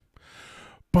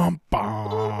Bum,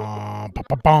 bum, ba,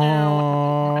 ba,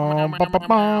 bum, ba, ba,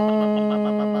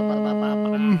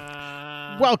 bum.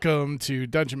 Welcome to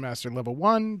Dungeon Master Level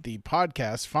 1, the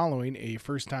podcast following a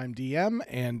first-time DM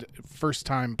and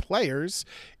first-time players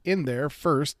in their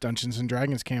first Dungeons &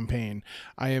 Dragons campaign.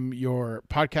 I am your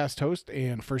podcast host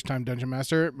and first-time Dungeon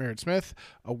Master, Merritt Smith.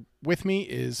 With me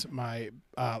is my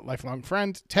lifelong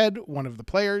friend, Ted, one of the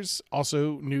players,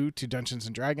 also new to Dungeons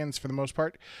 & Dragons for the most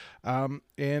part.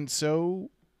 And so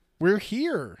we're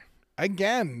here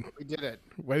again. We did it.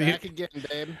 Whether Back again,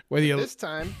 babe. whether you- This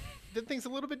time, did things a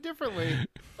little bit differently.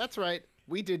 That's right.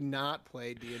 We did not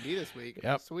play D&D this week.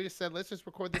 Yep. So we just said, let's just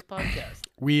record this podcast.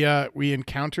 We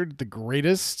encountered the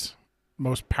greatest,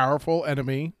 most powerful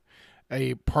enemy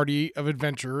a party of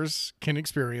adventurers can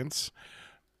experience,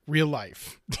 real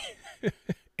life.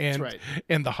 And, That's right.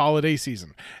 and the holiday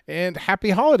season. And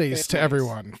happy holidays to Families.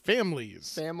 everyone.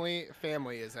 Families.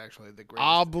 Family is actually the greatest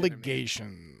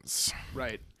Obligations. enemy.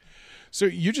 Right. So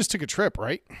you just took a trip,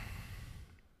 right?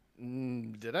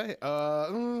 Did I?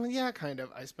 Yeah, kind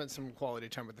of. I spent some quality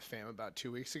time with the fam about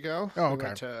 2 weeks ago. Oh, We okay.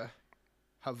 went to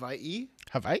Hawaii,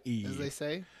 Hawaii. as they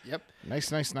say. Yep. Nice.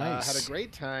 Had a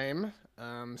great time.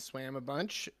 Swam a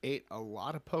bunch. Ate a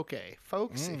lot of poke.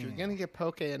 Folks, if you're going to get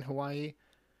poke in Hawaii,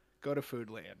 go to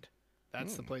Foodland.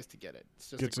 That's the place to get it. It's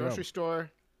just Good a to know. grocery store.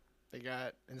 They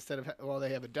got, they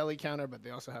have a deli counter, but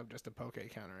they also have just a poke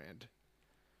counter. And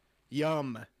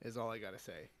yum is all I got to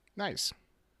say. Nice.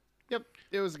 Yep,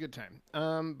 it was a good time.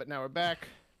 But now we're back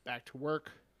to work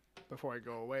before I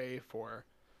go away for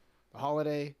the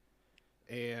holiday.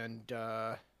 And,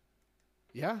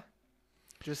 yeah,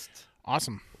 just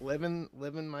Awesome. living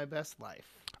my best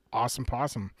life. Awesome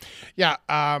possum. Yeah,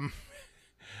 I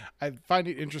find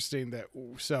it interesting that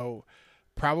so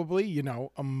probably,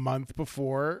 a month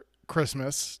before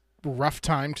Christmas, rough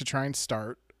time to try and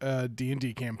start a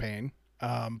D&D campaign.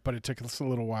 But it took us a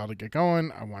little while to get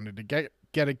going. I wanted to get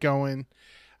it going.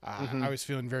 I was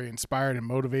feeling very inspired and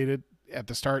motivated at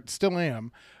the start, still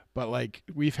am, but like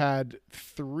we've had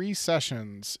 3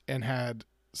 sessions and had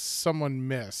someone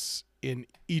miss in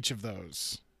each of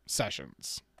those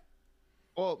sessions.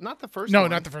 Well, not the first No,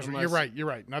 one. not the first one. unless- You're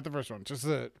right. Not the first one. Just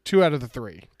the 2 out of the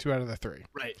 3. 2 out of the 3.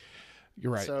 Right.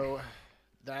 You're right. So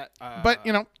that. But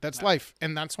that's life,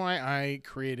 and that's why I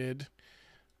created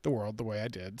the world the way I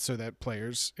did, so that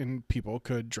players and people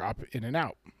could drop in and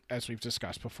out, as we've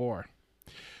discussed before.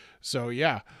 So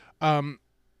yeah.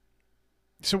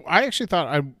 So I actually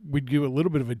thought we'd do a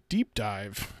little bit of a deep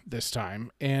dive this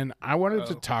time, and I wanted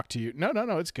to talk to you. No,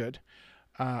 it's good.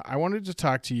 I wanted to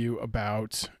talk to you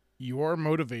about your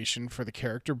motivation for the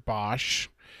character Bosch,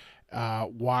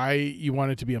 why you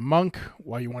wanted to be a monk,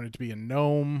 why you wanted to be a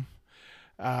gnome,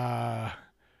 et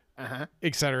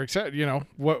cetera, et cetera.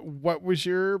 What was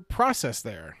your process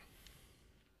there?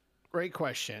 Great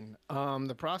question.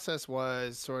 The process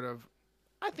was sort of,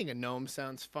 I think a gnome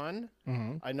sounds fun.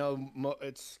 Mm-hmm. I know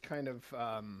it's kind of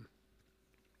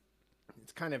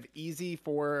easy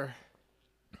for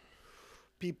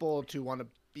people to want to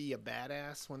be a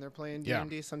badass when they're playing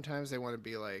D&D. Yeah. Sometimes they want to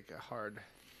be like a hard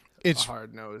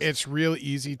nose. It's real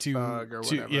easy Thug or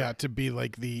whatever. to be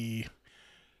like the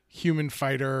human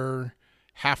fighter,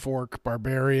 half orc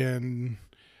barbarian,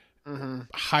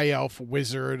 high elf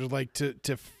wizard, like to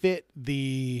fit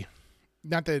the,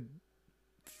 not that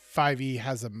 5e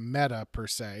has a meta per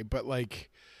se, but like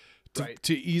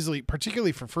to easily,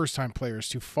 particularly for first time players,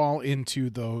 to fall into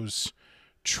those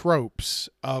tropes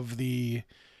of the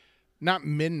not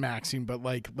min-maxing, but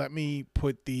like let me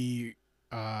put the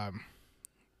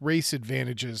race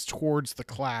advantages towards the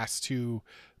class to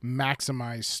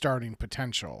maximize starting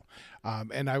potential.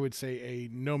 And I would say a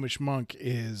gnomish monk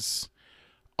is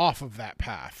off of that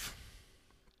path.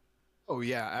 Oh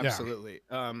yeah, absolutely.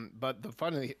 But the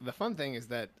fun thing is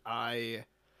that I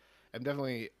am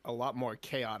definitely a lot more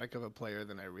chaotic of a player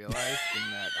than I realized.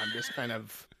 In that I'm just kind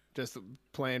of just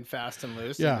playing fast and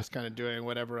loose, Yeah. and just kind of doing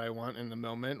whatever I want in the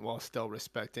moment while still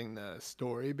respecting the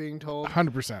story being told.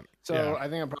 100%. So yeah. I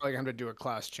think I'm probably going to do a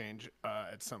class change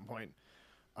at some point.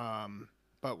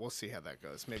 But we'll see how that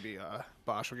goes. Maybe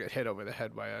Bosch will get hit over the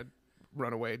head by a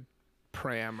runaway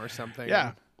pram or something. Yeah,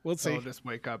 and we'll see. he'll just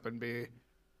wake up and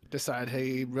decide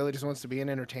he really just wants to be an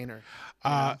entertainer.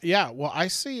 Yeah. Well, I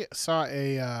saw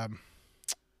a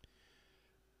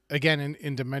again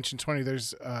in Dimension 20.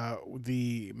 There's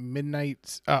the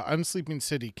Midnight Unsleeping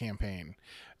City campaign.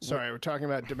 Sorry, we're talking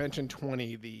about Dimension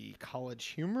 20, the College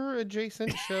Humor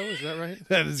adjacent show. Is that right?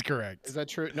 That is correct. Is that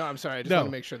true? No, I'm sorry. I just No. want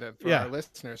to make sure that for Yeah. our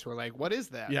listeners who are like, what is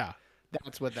that? Yeah.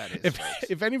 That's what that is. If folks.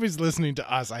 if anybody's listening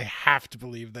to us, I have to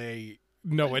believe they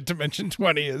know what Dimension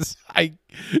 20 is. I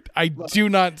do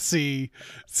not see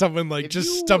someone like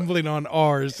just stumbling on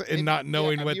ours and not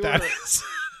knowing what that is.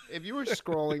 If you were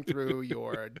scrolling through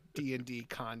your D&D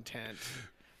content,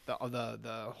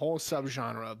 the whole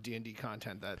subgenre of D&D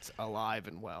content that's alive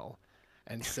and well,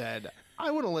 and said,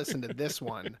 I want to listen to this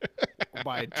one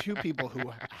by two people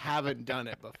who haven't done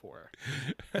it before.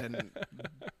 And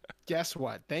guess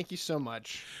what? Thank you so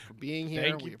much for being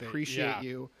here. We appreciate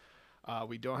you.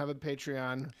 We don't have a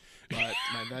Patreon, but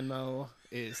my Venmo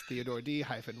is Theodore D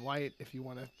 -White. If you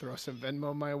want to throw some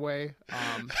Venmo my way,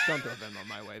 don't throw Venmo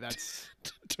my way. That's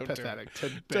pathetic. To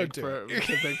beg for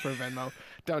Venmo.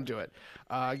 Don't do it.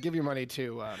 Give your money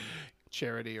to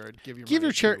charity, or give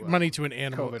your money to an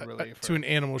animal relief, to an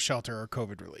animal shelter or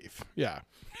COVID relief. Yeah,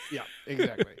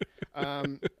 exactly.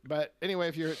 But anyway,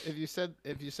 if you said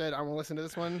I want to listen to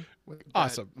this one with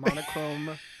awesome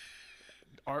monochrome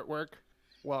artwork,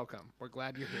 welcome. We're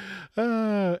glad you're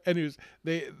here. Anyways,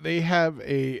 they have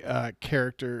a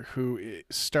character who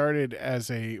started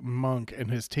as a monk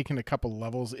and has taken a couple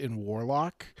levels in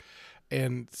Warlock,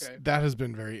 and that has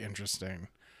been very interesting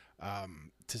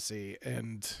to see.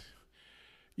 And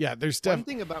yeah, there's one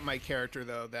thing about my character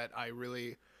though that I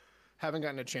really haven't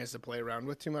gotten a chance to play around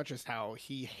with too much is how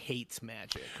he hates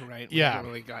magic. Right? We haven't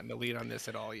really gotten the lead on this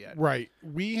at all yet. Right.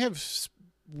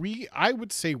 I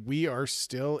would say we are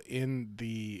still in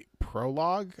the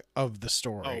prologue of the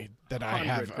story that I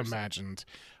have imagined.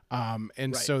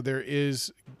 So there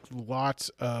is lots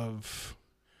of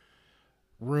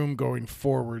room going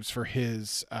forwards for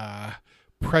his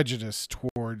prejudice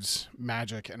towards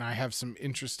magic. And I have some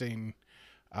interesting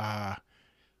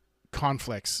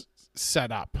conflicts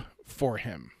set up for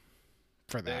him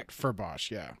for Bosch.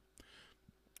 Yeah.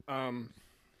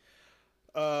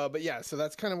 But yeah, so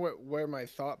that's kind of where my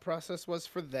thought process was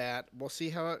for that. We'll see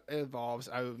how it evolves.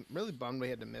 I'm really bummed we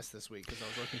had to miss this week because I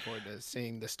was looking forward to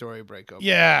seeing the story break open.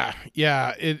 Yeah,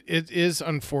 it is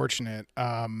unfortunate.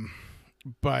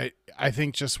 But I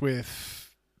think just with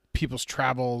people's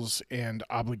travels and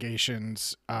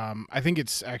obligations, I think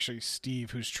it's actually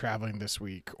Steve who's traveling this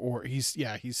week, or he's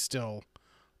still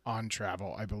on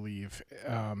travel, I believe.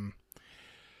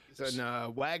 He's on a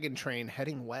wagon train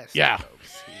heading west. Yeah,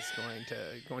 folks. He's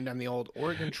going down the old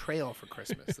Oregon Trail for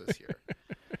Christmas this year.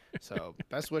 So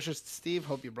best wishes to Steve.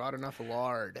 Hope you brought enough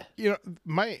lard. You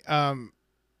know,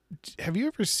 have you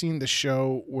ever seen the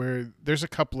show where there's a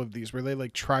couple of these where they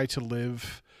like try to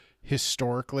live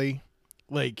historically?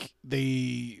 Like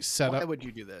they set up. Why would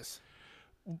you do this?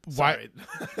 Why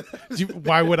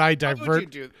would I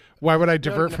divert? Why would I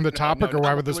divert from the topic, or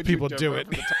why would those people do it?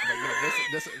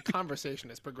 This conversation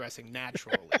is progressing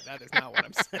naturally. That is not what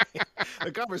I'm saying.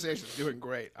 The conversation is doing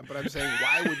great, but I'm saying,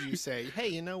 why would you say, hey,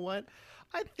 you know what?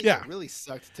 I think it really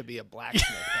sucked to be a blacksmith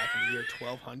back in the year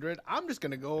 1200. I'm just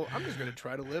gonna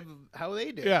try to live how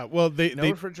they did. Yeah, well, no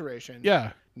refrigeration.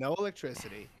 Yeah, no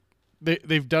electricity.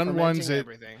 They've done ones that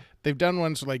they've done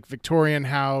ones like Victorian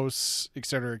house, et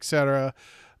cetera, et cetera.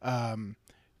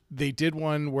 They did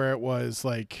one where it was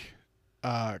like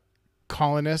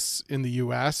colonists in the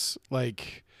U.S.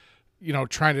 like, you know,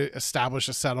 trying to establish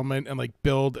a settlement and like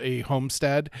build a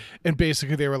homestead, and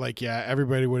basically they were like, yeah,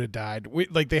 everybody would have died.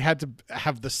 They had to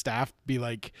have the staff be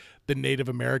like the Native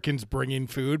Americans bringing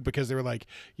food, because they were like,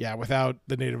 yeah, without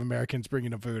the Native Americans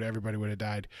bringing the food, everybody would have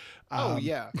died.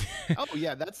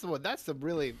 That's the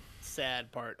really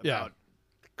sad part about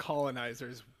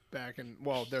colonizers back in,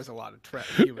 well, there's a lot of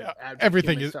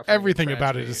everything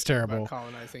about it is terrible about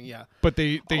colonizing. But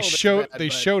they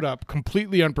showed up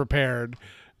completely unprepared,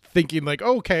 thinking like,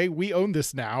 oh, okay, we own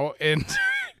this now, and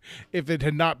if it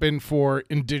had not been for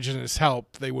indigenous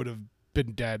help, they would have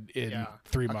been dead in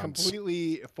 3 months. A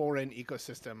completely foreign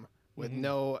ecosystem with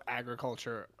no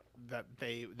agriculture that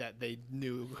they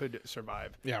knew could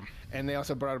survive. Yeah. And they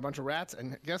also brought a bunch of rats,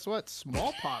 and guess what?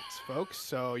 Smallpox, folks.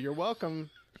 So you're welcome.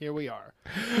 Here we are.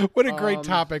 What a great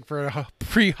topic for a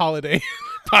pre-holiday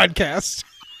podcast.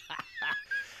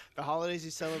 The holidays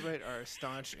you celebrate are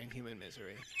staunch in human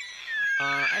misery.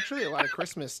 Actually, a lot of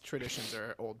Christmas traditions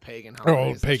are old pagan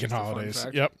holidays.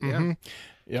 Yep. Mm-hmm.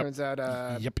 Yep. Turns out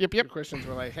yep. Christians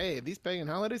were like, hey, these pagan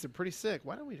holidays are pretty sick.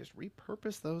 Why don't we just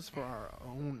repurpose those for our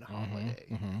own holiday?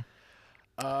 Mm-hmm.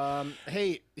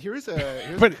 Hey, here's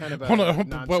kind of a hold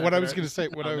on. What I was going to say.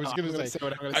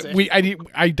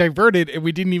 I diverted, and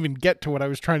we didn't even get to what I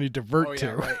was trying to divert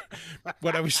to. Right.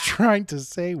 What I was trying to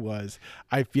say was,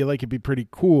 I feel like it'd be pretty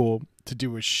cool to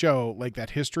do a show like that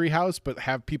History House, but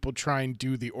have people try and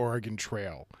do the Oregon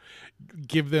Trail.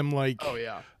 Give them like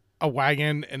a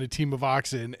wagon and a team of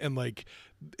oxen, and like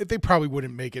they probably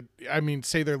wouldn't make it. I mean,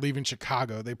 say they're leaving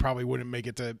Chicago, they probably wouldn't make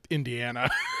it to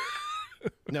Indiana.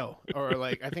 No, or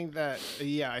like I think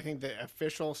the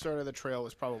official start of the trail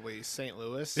was probably St.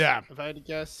 Louis. Yeah. If I had to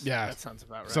guess. Yeah. That sounds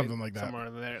about right. Something like that. Somewhere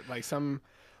in there, like some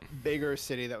bigger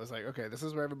city that was like, okay, this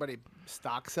is where everybody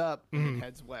stocks up and then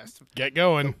heads west. Get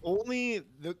going.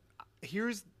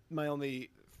 Here's my only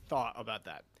thought about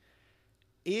that.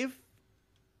 If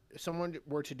someone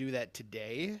were to do that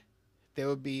today, they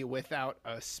would be without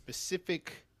a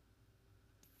specific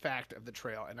fact of the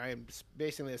trail, and I am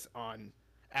basing this on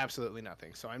absolutely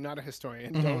nothing. So I'm not a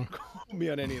historian. Don't quote me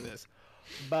on any of this.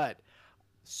 But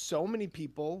so many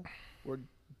people were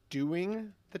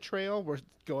doing the trail, were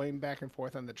going back and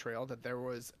forth on the trail, that there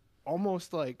was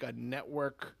almost like a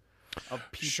network of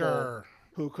people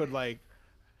who could like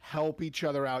help each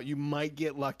other out. You might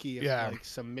get lucky if like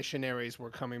some missionaries were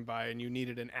coming by and you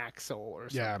needed an axle or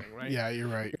something, right? Yeah, you're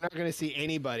right. You're not going to see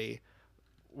anybody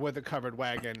with a covered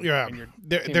wagon. Yeah, and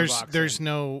there's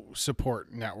no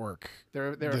support network.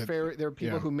 There are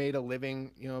people who made a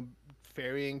living,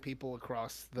 ferrying people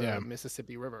across the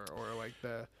Mississippi River, or like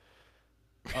the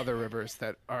other rivers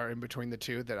that are in between the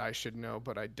two that I should know,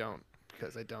 but I don't,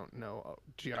 because I don't know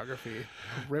geography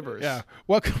of rivers. Yeah.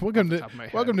 Welcome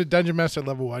to Dungeon Master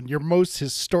Level 1, your most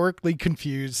historically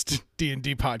confused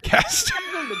D&D podcast.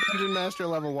 Welcome to Dungeon Master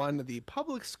Level 1, the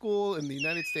public school in the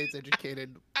United States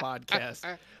educated podcast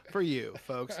for you,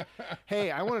 folks.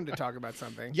 Hey, I wanted to talk about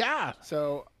something. Yeah.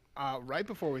 So, right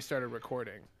before we started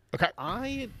recording, okay,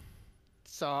 I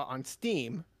saw on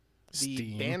Steam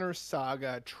the Banner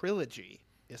Saga trilogy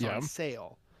is on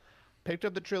sale. Picked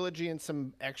up the trilogy and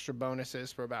some extra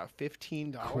bonuses for about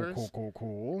 $15.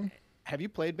 Cool. Have you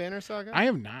played Banner Saga? I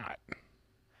have not.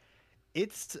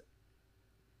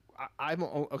 I'm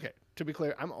okay. To be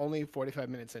clear, I'm only 45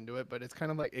 minutes into it, but it's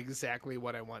kind of like exactly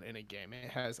what I want in a game.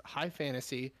 It has high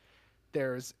fantasy.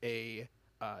 There's a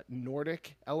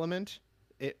Nordic element.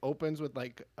 It opens with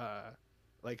like a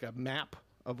map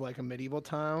of like a medieval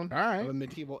town, of a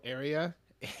medieval area,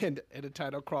 and a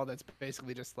title crawl that's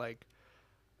basically just like,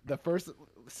 the first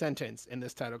sentence in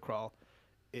this title crawl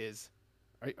is,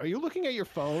 are you looking at your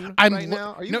phone right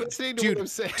now? Are you listening to what I'm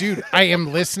saying? Dude, I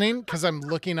am listening because I'm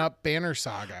looking up Banner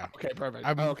Saga. Okay, perfect.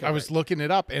 I was looking it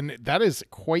up, and that is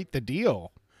quite the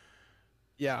deal.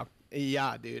 Yeah,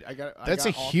 dude. That's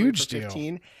a huge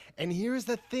deal. And here's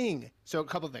the thing. So a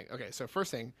couple of things. Okay, so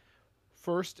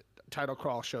first title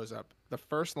crawl shows up. The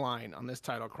first line on this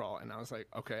title crawl, and I was like,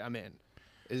 okay, I'm in.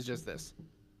 Is just this: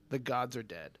 the gods are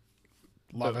dead.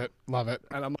 Love it.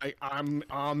 And I'm like,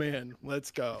 I'm in.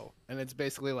 Let's go. And it's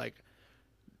basically like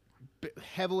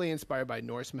heavily inspired by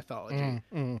Norse mythology.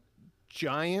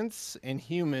 Giants and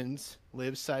humans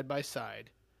live side by side,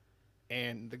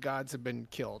 and the gods have been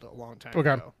killed a long time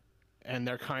ago. And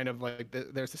they're kind of like,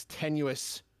 there's this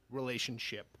tenuous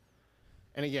relationship.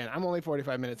 And again, I'm only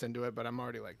 45 minutes into it, but I'm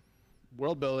already like,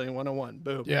 world building 101.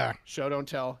 Boom. Yeah. Show, don't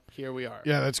tell. Here we are.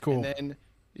 Yeah, that's cool. And then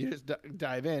you just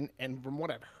dive in, and from what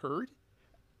I've heard,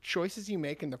 choices you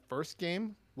make in the first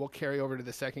game will carry over to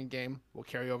the second game, will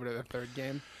carry over to the third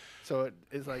game. So it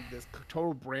is like this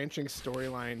total branching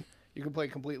storyline. You can play a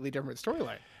completely different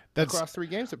storyline across 3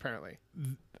 games, apparently.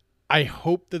 I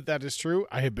hope that is true.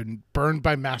 I have been burned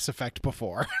by Mass Effect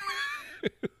before.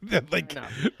 The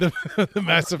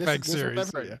Mass Effect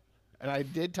series. Yeah. And I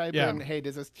did type in, hey,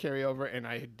 does this carry over? And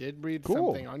I did read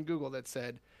something on Google that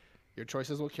said, your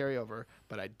choices will carry over,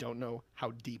 but I don't know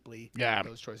how deeply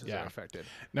those choices are affected.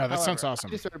 No, that sounds awesome.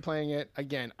 I just started playing it.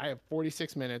 Again, I have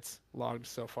 46 minutes logged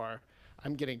so far.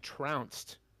 I'm getting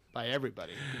trounced by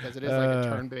everybody because it is like a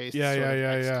turn-based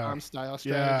XCOM style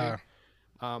strategy.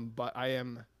 But I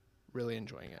am really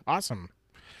enjoying it. Awesome.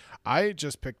 I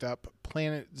just picked up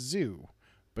Planet Zoo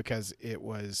because it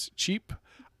was cheap.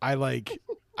 I like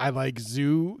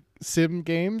zoo sim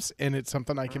games, and it's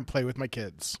something I can play with my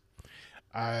kids.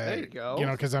 There you go.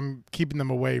 Because I'm keeping them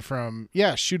away from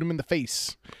shoot them in the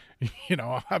face.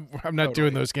 I'm not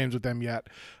doing those games with them yet.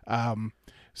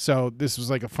 So this was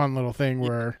like a fun little thing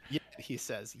where he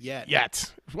says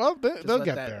yet. Well, they'll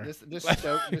get there.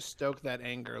 Just stoke that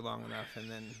anger long enough, and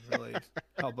then really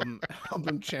help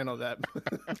them channel that.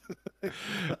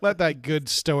 Let that good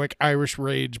stoic Irish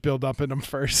rage build up in them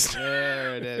first.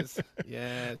 There it is.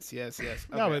 Yes. Okay,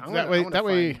 no, but that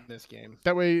way this game.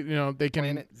 That way, they can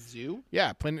Planet Zoo.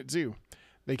 Yeah, Planet Zoo.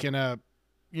 They can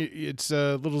it's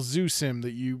a little zoo sim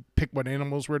that you pick what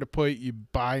animals where to put. You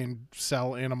buy and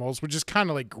sell animals, which is kind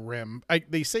of like Grimm.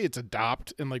 They say it's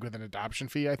adopt and like with an adoption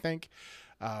fee, I think.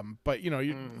 But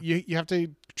you have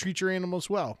to treat your animals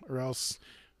well, or else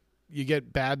you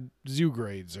get bad zoo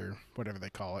grades or whatever they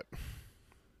call it.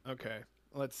 Okay,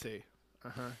 let's see.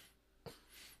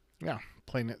 Yeah,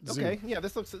 Planet Zoo. Okay, yeah,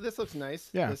 this looks nice.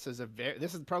 Yeah. This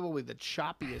is probably the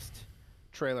choppiest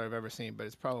trailer I've ever seen, but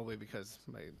it's probably because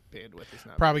my bandwidth is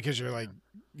not Probably because you're like,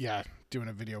 doing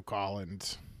a video call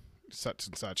and such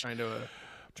and such. trying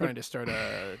to start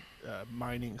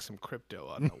mining some crypto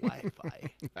on the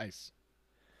Wi-Fi. Nice.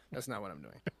 That's not what I'm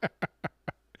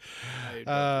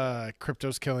doing.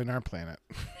 Crypto's killing our planet.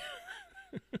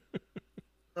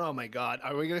 Oh my God,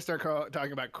 are we gonna start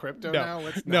talking about crypto No. now?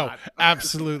 Let's No, not.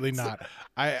 absolutely not.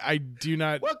 I do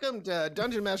not. Welcome to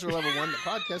Dungeon Master Level 1, the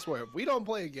podcast where if we don't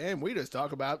play a game, we just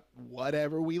talk about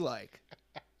whatever we like.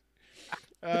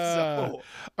 All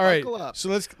right, buckle up. so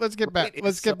let's get back. Wait,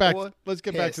 Let's get back to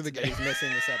the that game. He's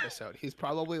missing this episode. He's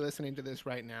probably listening to this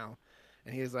right now,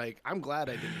 and he's like, "I'm glad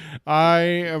I didn't." I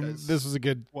am. This was a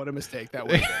good. What a mistake that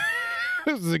would have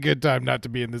been. This is a good time not to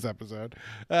be in this episode.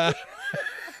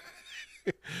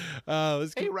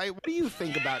 Let's Hey, Right, what do you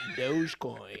think about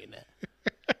Dogecoin?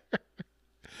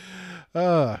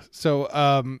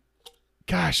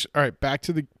 Gosh, all right, back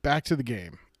to the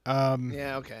game.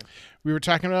 Yeah, okay. We were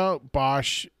talking about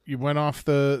Bosch. You went off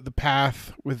the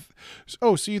path with.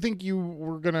 Oh, so you think you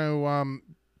were gonna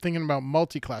thinking about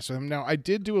multi-class with him? Now, I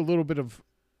did do a little bit of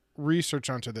research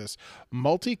onto this.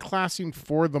 Multi-classing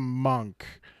for the monk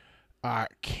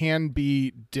can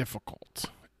be difficult,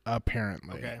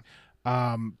 apparently. Okay.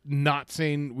 Not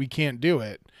saying we can't do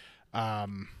it,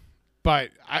 but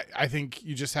I think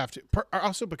you just have to.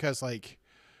 Also, because like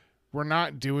we're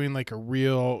not doing like a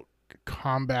real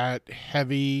combat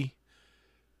heavy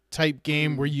type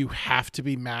game where you have to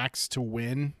be max to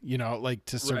win, like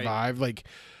to survive. Right. Like,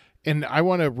 and I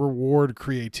want to reward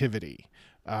creativity.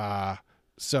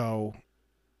 So,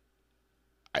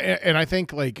 and I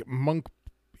think like monk,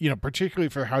 particularly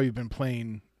for how you've been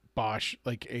playing Bosch,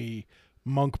 like a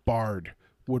monk bard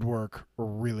would work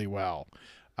really well.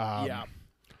 Yeah.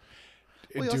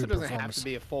 Well, he also doesn't have to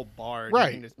be a full bard. Right.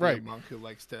 You can just be a monk who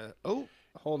likes to. Oh,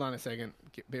 hold on a second.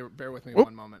 Bear with me Oh,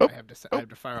 one moment. I have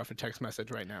to fire off a text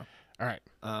message right now. All right.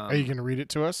 Are you going to read it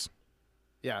to us?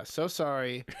 Yeah. So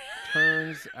sorry.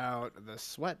 Turns out the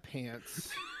sweatpants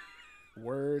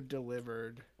were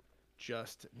delivered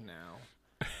just now.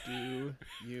 Do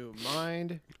you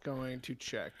mind going to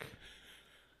check?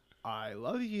 I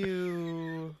love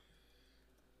you.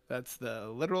 That's the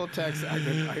literal text.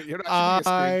 You're not going to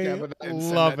screen cap and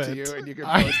send that to you, and you can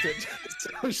post it to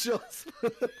socials for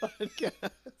the podcast.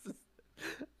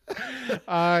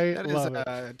 That is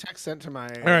a text sent to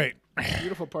my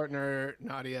beautiful partner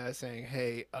Nadia saying,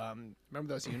 "Hey,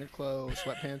 remember those Uniqlo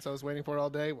sweatpants I was waiting for all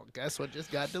day? Well, guess what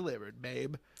just got delivered,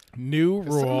 babe? New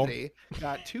rule. Somebody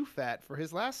got too fat for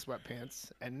his last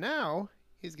sweatpants, and now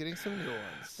he's getting some new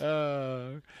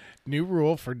ones." New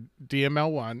rule for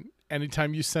DML1.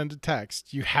 Anytime you send a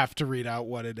text, you have to read out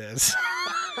what it is.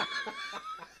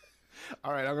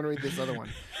 All right, I'm going to read this other one.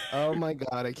 Oh, my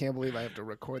God. I can't believe I have to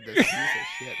record this piece of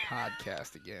shit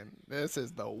podcast again. This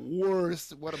is the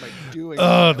worst. What am I doing in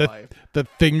my life? The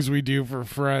things we do for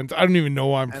friends. I don't even know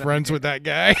why I'm friends with that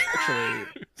guy. Actually,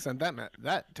 sent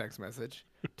that text message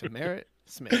to Merritt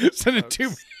Smith. Send it to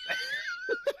me.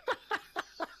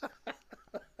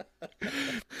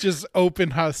 Just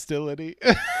open hostility.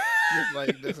 Just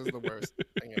like, this is the worst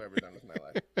thing I've ever done with my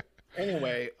life.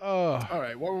 Anyway, all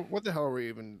right. What the hell are we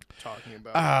even talking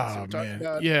about? Oh, man.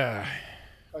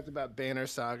 Talked about Banner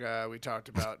Saga. We talked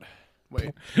about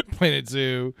Planet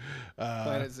Zoo.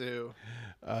 Planet Zoo.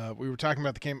 We were talking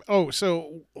about the game. Oh,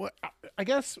 so I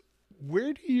guess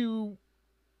where do you?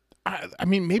 I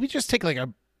mean, maybe just take like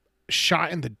a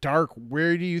shot in the dark.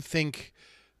 Where do you think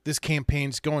this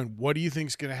campaign's going? What do you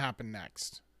think's going to happen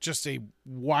next? Just a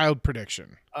wild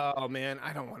prediction. Oh man,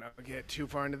 I don't want to get too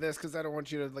far into this because I don't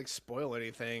want you to like spoil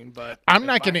anything. But I'm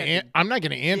not going to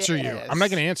answer you. I'm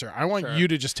not going to answer. I want you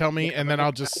to just tell me, and then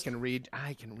I'll just. I can read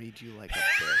you like a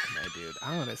book, my dude.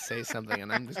 I want to say something,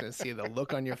 and I'm just going to see the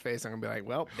look on your face. I'm going to be like,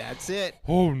 well, that's it.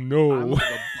 Oh no.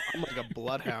 I'm like a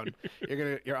bloodhound.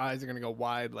 Your eyes are going to go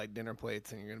wide like dinner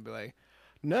plates, and you're going to be like,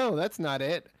 no, that's not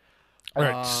it. All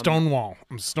right, Stonewall.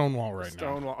 I'm Stonewall now.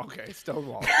 Stonewall. Okay,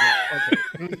 Stonewall. Yeah,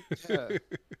 okay.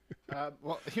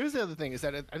 Well, here's the other thing: is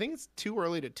that I think it's too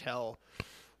early to tell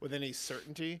with any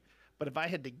certainty. But if I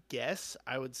had to guess,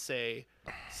 I would say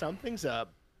something's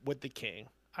up with the king.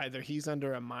 Either he's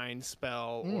under a mind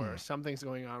spell, or something's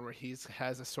going on where he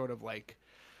has a sort of like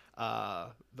the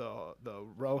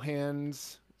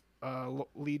Rohan's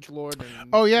liege lord. And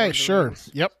oh yeah, sure.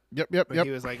 Yep. He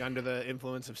was like under the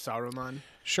influence of Saruman.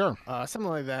 Sure. Something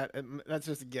like that. That's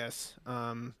just a guess.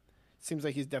 Seems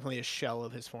like he's definitely a shell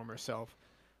of his former self.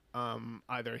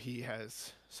 Either he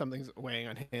has something's weighing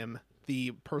on him.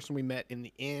 The person we met in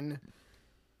the inn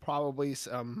probably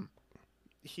some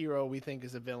hero we think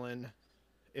is a villain,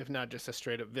 if not just a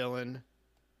straight up villain.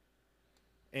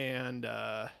 And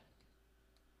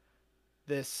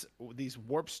these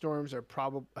warp storms are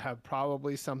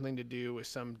probably something to do with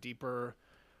some deeper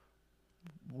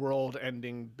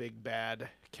world-ending big bad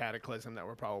cataclysm that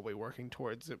we're probably working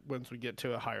towards once we get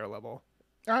to a higher level.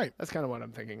 All right. That's kind of what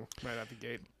I'm thinking right out the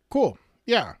gate. Cool.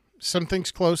 Yeah. Some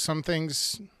things close, some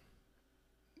things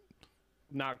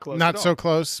not close. Not so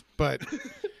close, but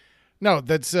no,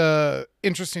 that's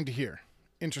interesting to hear.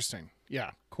 Interesting.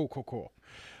 Yeah. Cool.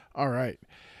 All right.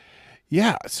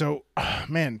 Yeah. So,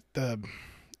 man, the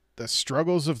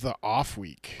struggles of the off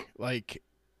week, like.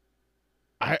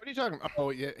 What are you talking about? Oh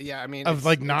yeah. I mean, of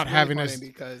like not having a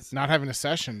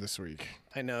session this week.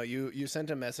 I know you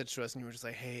sent a message to us and you were just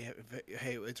like, hey,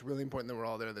 it's really important that we're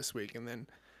all there this week. And then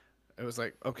it was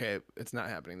like, okay, it's not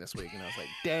happening this week. And I was like,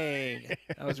 dang,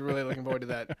 I was really looking forward to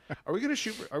that. Are we gonna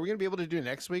be able to do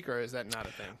next week, or is that not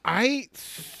a thing? I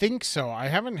think so. I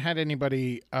haven't had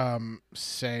anybody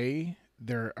say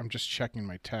they're. I'm just checking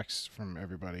my texts from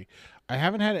everybody. I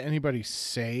haven't had anybody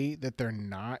say that they're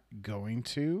not going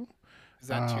to. Is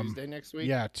that Tuesday next week?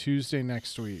 Yeah, Tuesday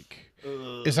next week.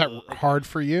 Is that hard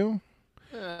for you?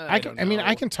 I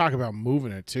can talk about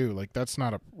moving it too. Like that's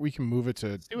not we can move it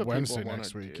to Wednesday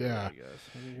next week. Yeah.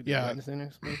 Wednesday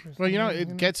next week. Well,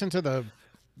 it gets into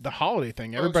the holiday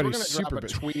thing. Everybody's super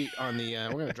busy. We're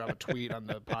gonna drop a tweet on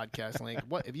the podcast link.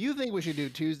 What if you think we should do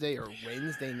Tuesday or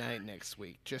Wednesday night next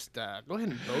week? Just go ahead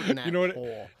and vote in that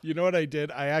poll. You know what I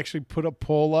did? I actually put a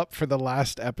poll up for the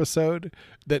last episode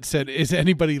that said, "Is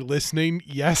anybody listening?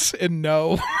 Yes and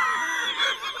no."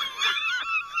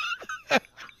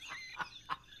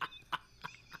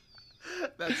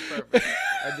 That's perfect.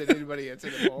 Did anybody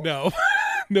answer the poll? No.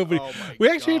 Nobody. Oh we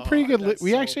actually had pretty good.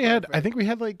 We actually had. Perfect. I think we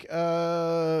had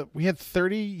we had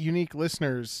 30 unique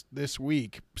listeners this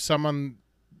week. Some on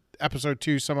episode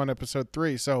 2, some on episode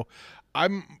 3. So I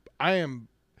am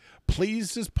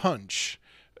pleased as punch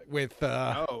with.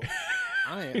 I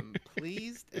am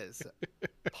pleased as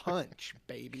punch,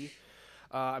 baby.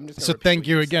 I'm just. So thank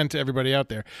you again to everybody out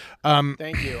there.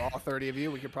 Thank you, all 30 of you.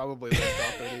 We could probably list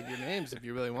all 30 of your names if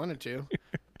you really wanted to.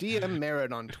 DM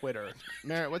Merritt on Twitter.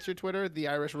 Merritt, what's your Twitter? The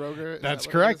Irish Roger? That's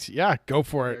correct. Yeah, go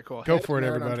for it. Very cool. Go for it,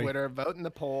 everybody. On Twitter, vote in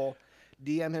the poll,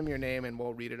 DM him your name, and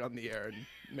we'll read it on the air and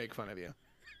make fun of you.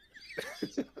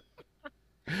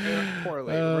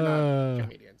 Poorly. We're not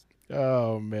comedians.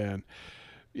 Oh, man.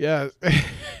 Yeah.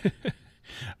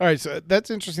 All right, so that's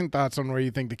interesting thoughts on where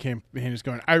you think the campaign is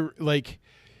going. I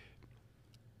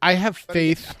have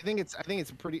faith. I think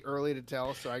it's pretty early to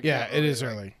tell. So it is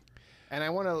early. And I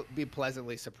want to be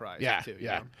pleasantly surprised too.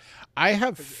 Yeah. Know? I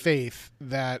have faith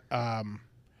that that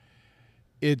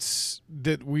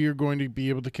we are going to be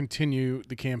able to continue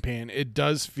the campaign. It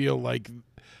does feel like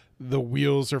the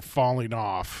wheels are falling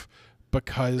off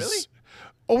because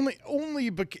only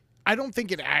because I don't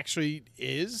think it actually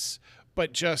is,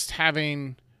 but just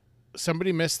having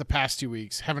somebody miss the past 2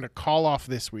 weeks, having a call off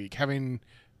this week, having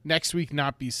next week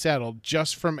not be settled,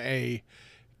 just from a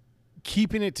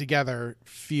keeping it together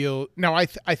now I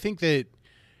think that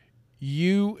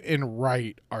you and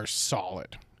Wright are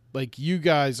solid. Like you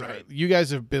guys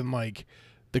have been like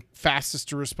the fastest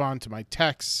to respond to my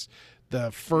texts,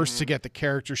 the first to get the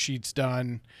character sheets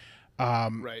done.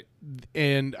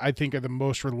 And I think are the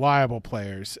most reliable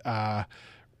players.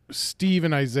 Steve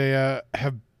and Isaiah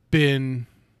have been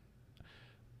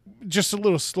just a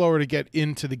little slower to get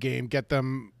into the game, get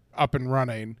them up and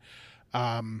running.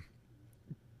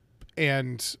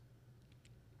 And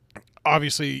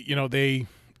obviously, they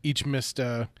each missed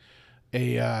a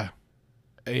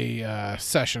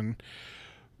session,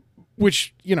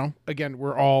 which, again,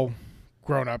 we're all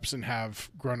grown-ups and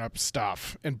have grown-up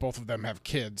stuff, and both of them have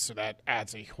kids, so that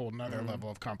adds a whole nother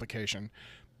level of complication.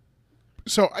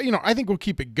 So, I think we'll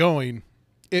keep it going,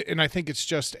 and I think it's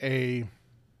just maybe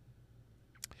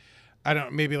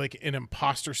like an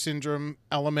imposter syndrome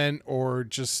element, or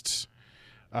just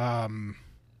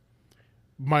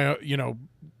my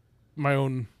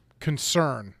own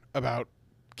concern about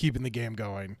keeping the game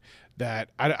going, that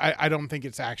I don't think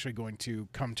it's actually going to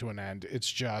come to an end.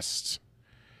 It's just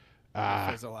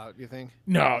fizzle out, you think?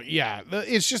 No, yeah.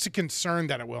 It's just a concern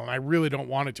that it will, and I really don't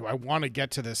want it to. I want to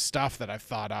get to this stuff that I've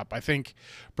thought up. I think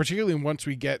particularly once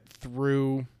we get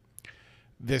through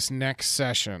this next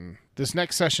session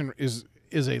is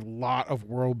a lot of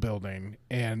world building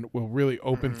and will really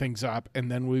open things up,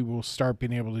 and then we will start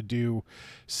being able to do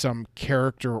some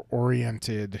character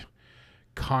oriented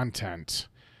content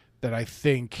that I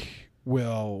think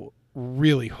will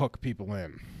really hook people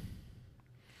in.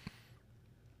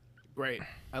 Great.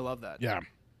 I love that. Yeah.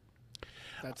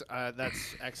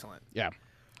 That's excellent. Yeah.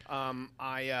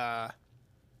 I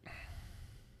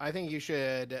think you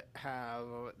should have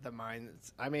the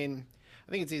minds. I mean,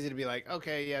 I think it's easy to be like,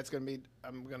 okay, yeah,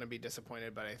 I'm gonna be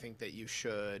disappointed, but I think that you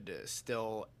should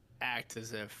still act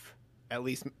as if at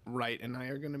least Wright and I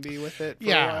are gonna be with it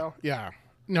for a while. Yeah.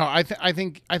 No, I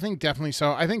think definitely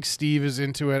so. I think Steve is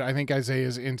into it. I think Isaiah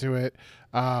is into it.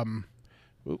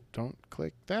 Don't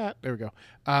click that. There we go.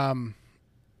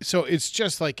 So it's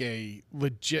just like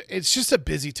it's just a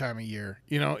busy time of year.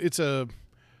 You know, it's a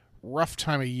rough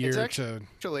time of year It's to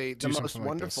actually the most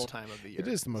wonderful time of the year. It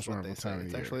is the most wonderful time of the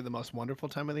year. It's actually the most wonderful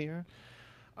time of the year.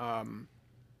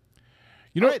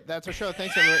 You know, all right, that's our show.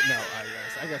 Thanks, everyone. No,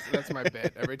 I guess that's my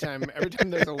bit. Every time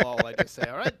there's a lull, I just say,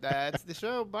 "All right, that's the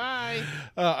show. Bye."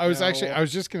 I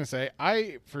was just gonna say,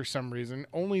 I for some reason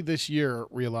only this year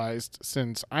realized,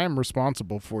 since I am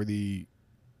responsible for the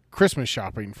Christmas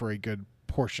shopping for a good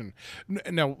portion.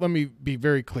 No, let me be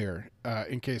very clear,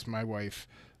 in case my wife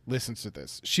listens to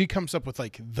this. She comes up with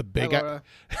like the big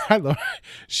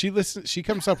she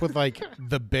comes up with like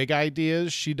the big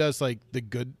ideas. She does like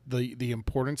the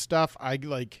important stuff. I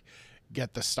like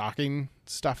get the stocking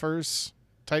stuffers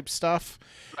type stuff.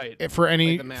 Right. For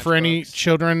any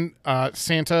children,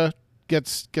 Santa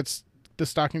gets the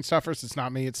stocking stuffers. It's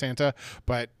not me, it's Santa.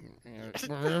 But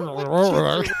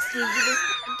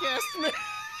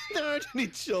there aren't any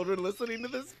children listening to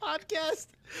this podcast.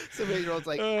 So 8-year-old's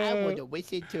like, I want to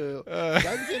listen to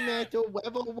Dungeon Master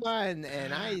Level 1,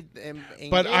 and I am.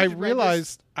 But I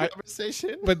realized,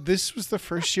 conversation. But this was the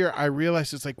first year I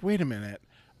realized, it's like, wait a minute,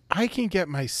 I can get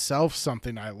myself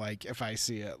something I like if I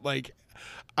see it. Like,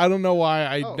 I don't know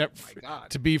why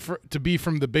to be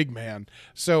from the big man.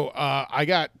 So I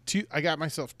got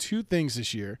myself 2 things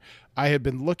this year. I had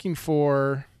been looking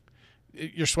for.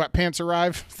 Your sweatpants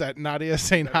arrive? Is that Nadia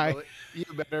saying hi? You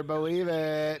better believe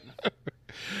it.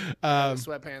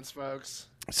 Sweatpants, folks.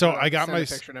 So I got my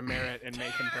picture to Merritt and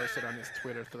make him post it on his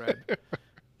Twitter thread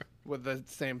with the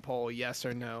same poll: yes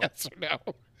or no. Yes or no.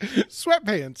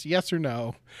 Sweatpants, yes or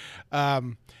no.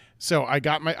 So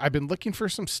I've been looking for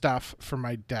some stuff for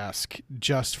my desk,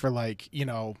 just for like,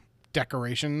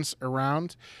 decorations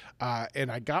around,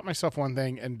 and I got myself one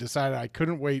thing and decided I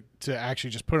couldn't wait to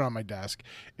actually just put it on my desk.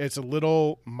 It's a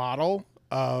little model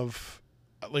of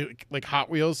like Hot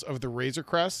Wheels of the Razor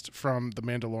Crest from The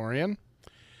Mandalorian,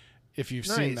 if you've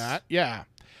seen that. Yeah.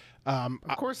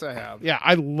 Of course I have. Yeah,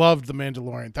 I loved The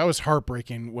Mandalorian. That was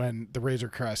heartbreaking when the Razor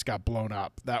Crest got blown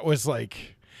up. That was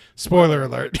like, spoiler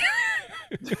alert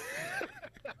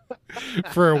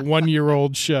for a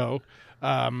 1-year-old show.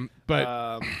 But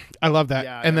I love that.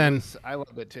 Yeah, and I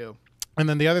love it too. And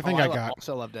then the other thing I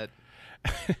also loved it.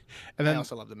 And then I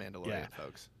also love The Mandalorian,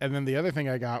 folks. And then the other thing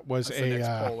I got was the next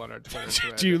poll on our Twitter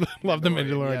thread. Do you love The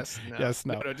Mandalorian? Yes, no. Yes,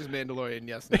 no. No, just Mandalorian.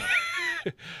 Yes, no.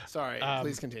 Sorry,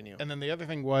 please continue. And then the other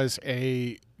thing was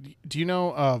do you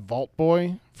know Vault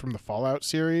Boy from the Fallout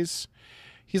series?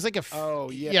 He's like like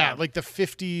the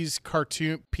 50s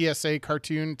cartoon, PSA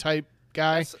cartoon type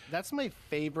guy. That's my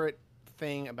favorite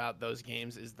thing about those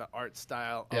games is the art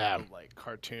style of the, like,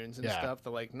 cartoons and stuff. The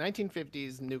like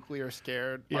 1950s nuclear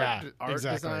scared art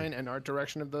design and art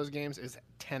direction of those games is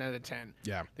 10 out of 10.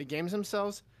 Yeah. The games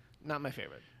themselves, not my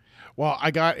favorite. Well,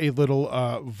 I got a little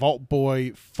Vault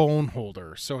Boy phone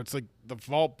holder. So it's like the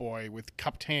Vault Boy with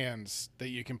cupped hands that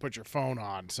you can put your phone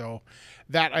on. So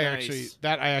that I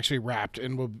actually wrapped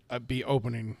and will be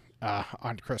opening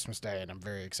on Christmas Day, and I'm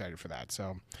very excited for that.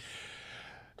 So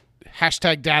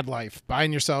 #dad life,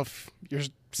 buying yourself your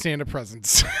Santa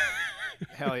presents.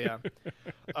 Hell yeah.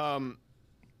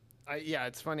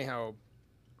 It's funny how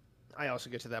I also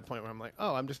get to that point where I'm like,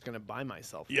 oh, I'm just going to buy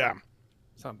myself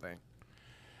something.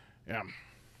 Yeah.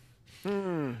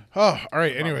 Oh, all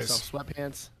right. Anyways,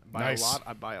 sweatpants.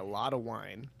 I buy a lot of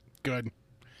wine. Good.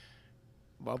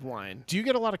 Love wine. Do you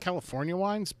get a lot of California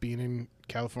wines being in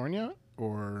California,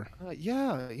 or?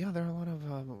 Yeah. There are a lot of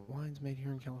wines made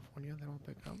here in California that I'll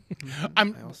pick up.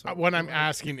 I'm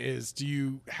asking is, do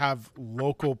you have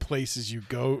local places you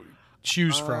go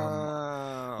choose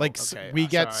from? Like we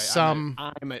get some.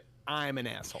 I'm an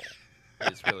asshole.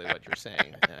 Is really what you're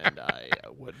saying, and I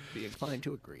would be inclined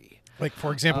to agree. Like,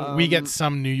 for example, we get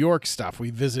some New York stuff. We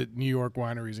visit New York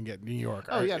wineries and get New York.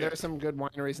 Oh, yeah, there are some good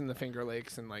wineries in the Finger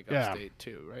Lakes and, like, upstate,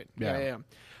 too, right? Yeah.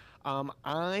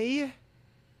 I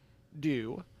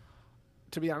do,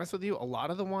 to be honest with you, a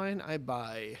lot of the wine I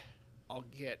buy, I'll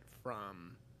get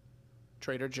from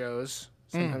Trader Joe's.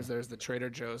 Sometimes there's the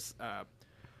Trader Joe's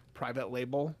private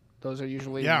label. Those are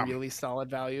usually really solid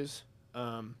values.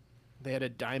 They had a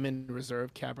Diamond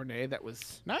Reserve Cabernet that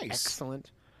was nice, excellent.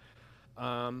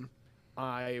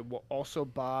 I will also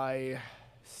buy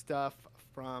stuff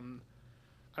from,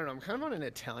 I don't know, I'm kind of on an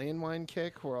Italian wine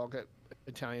kick where I'll get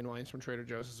Italian wines from Trader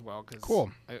Joe's as well. Cause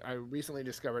Cool. I recently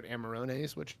discovered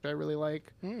Amarones, which I really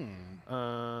like. Hmm.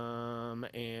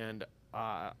 And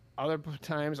other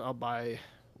times I'll buy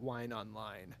wine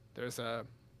online. There's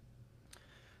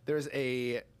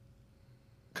a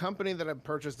company that I've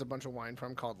purchased a bunch of wine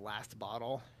from called Last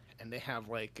Bottle, and they have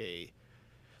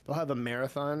they'll have a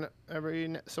marathon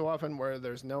every so often where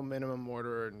there's no minimum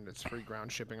order and it's free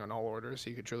ground shipping on all orders. So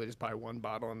you could truly just buy one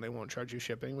bottle and they won't charge you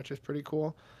shipping, which is pretty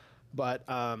cool. But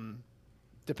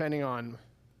depending on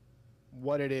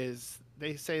what it is,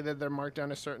 they say that they're marked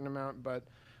down a certain amount, but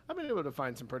I've been able to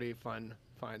find some pretty fun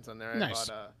finds on there. Nice.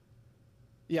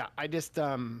 Yeah, I just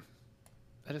love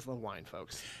wine,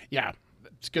 folks. Yeah,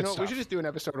 it's good stuff. We should just do an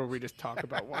episode where we just talk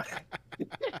about wine.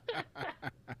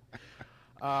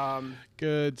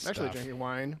 Good I'm stuff. actually drinking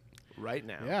wine right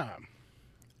now. Yeah,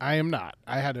 I am not.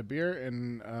 I had a beer,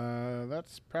 and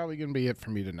that's probably going to be it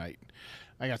for me tonight.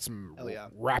 I got some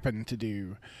rapping to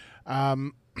do.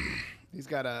 He's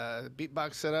got a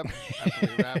beatbox set up. After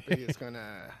we rap, he's going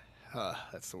to...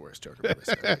 that's the worst joke I've ever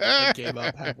said. I gave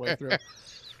up halfway through.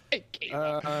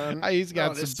 He's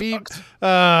got some beats. Sucks.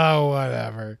 Oh,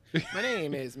 whatever. My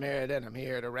name is Meriden. I'm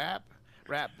here to rap.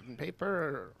 Rap and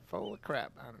paper full of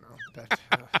crap. I don't know.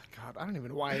 God, I don't even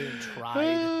know why I even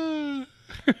tried.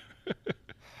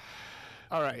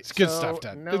 All right, it's good stuff,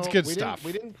 Ted. No, it's good stuff.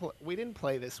 We didn't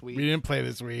play this week. We didn't play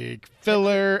this week.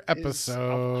 Filler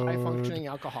episode. High functioning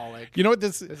alcoholic. You know what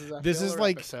this is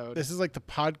like? episode. This is like the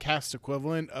podcast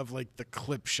equivalent of like the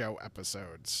clip show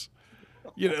episodes.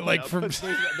 You know, like from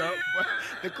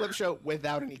the clip show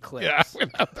without any clips. Yeah,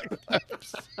 without the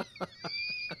clips.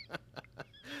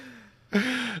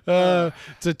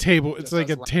 It's a table. It's like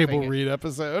a table read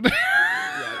episode.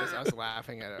 Yeah, just us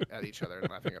laughing at each other and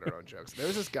laughing at our own jokes. There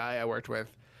was this guy I worked with.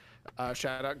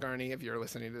 Shout out Garney if you're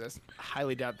listening to this. I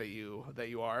highly doubt that you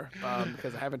are,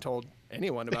 because I haven't told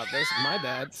anyone about this. My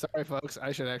bad. Sorry, folks.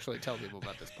 I should actually tell people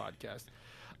about this podcast.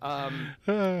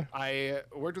 I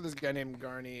worked with this guy named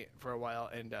Garney for a while,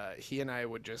 and he and I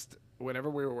would just, whenever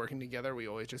we were working together, we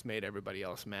always just made everybody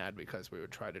else mad because we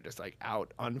would try to just like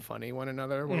out unfunny one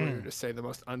another, where we would just say the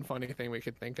most unfunny thing we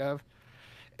could think of.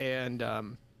 And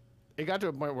it got to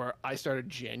a point where I started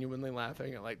genuinely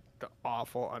laughing at like the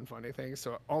awful unfunny things.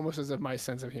 So almost as if my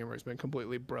sense of humor has been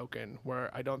completely broken, where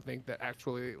I don't think that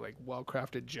actually like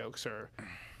well-crafted jokes are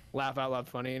laugh out loud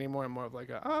funny anymore. I'm more of like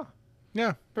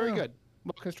yeah, very good.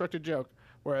 Well-constructed joke.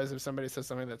 Whereas if somebody says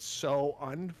something that's so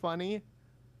unfunny,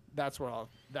 that's where I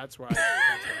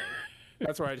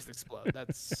just explode.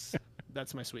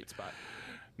 That's my sweet spot.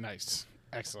 Nice.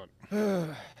 Excellent.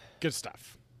 Good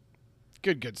stuff.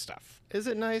 Good stuff. Is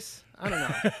it nice? I don't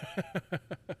know.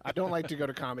 I don't like to go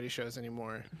to comedy shows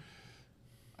anymore.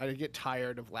 I get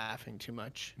tired of laughing too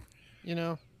much. You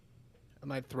know?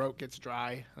 My throat gets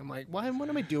dry. I'm like, what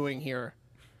am I doing here?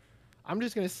 I'm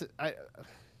just going to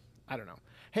I don't know.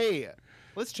 Hey,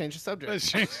 let's change the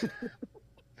subject.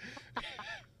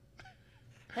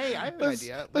 Hey, I have an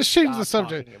idea. Let's change the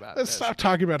subject. Let's stop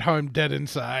talking about how I'm dead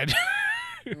inside.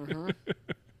 Mm-hmm.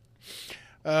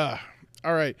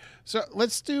 All right. So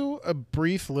let's do a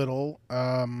brief little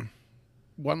one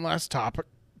last topic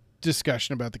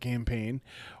discussion about the campaign.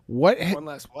 One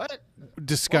last what?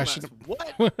 Discussion.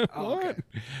 What? Oh, okay.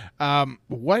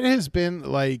 What has been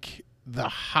like the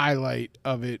highlight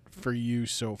of it for you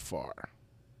so far?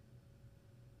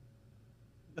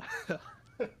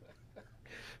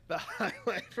 The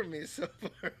highlight for me so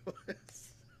far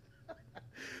was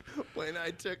when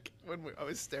I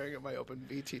was staring at my open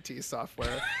VTT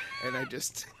software and I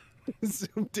just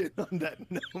zoomed in on that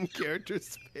gnome character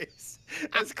space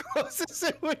as close as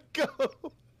it would go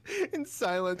in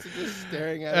silence and just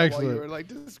staring at it while you were like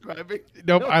describing.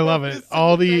 Nope, I love it.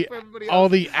 All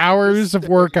the hours of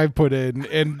work I put in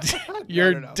and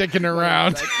you're dicking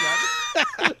around.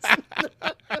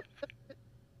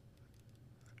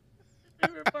 My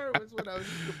favorite part was when I was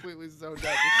just completely zoned out,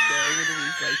 just staring into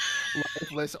these like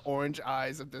lifeless orange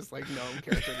eyes of this like gnome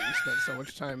character that you spent so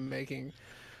much time making.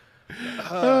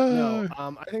 I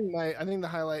think the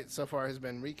highlight so far has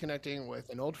been reconnecting with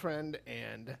an old friend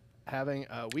and having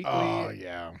a weekly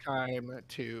time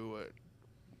to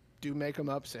do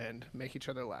make-em-ups and make each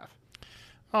other laugh.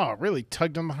 Oh, really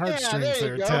tugged on the heartstrings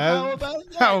there, Ted. How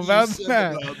about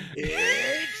that?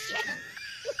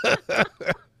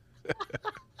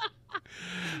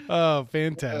 Oh,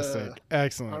 fantastic!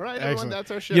 Excellent. All right, excellent. everyone,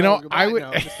 that's our show. You know,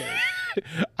 Goodbye.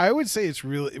 I would say it's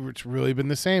really been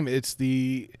the same. It's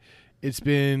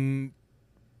been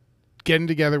getting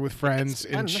together with friends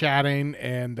and chatting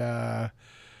and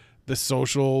the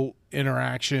social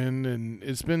interaction, and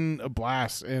it's been a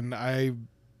blast. And I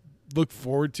look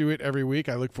forward to it every week.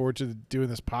 I look forward to doing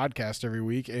this podcast every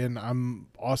week, and I'm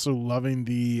also loving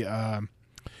the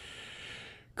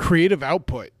creative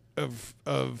output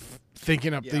of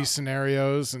thinking up these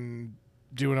scenarios and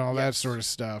doing all that sort of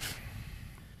stuff.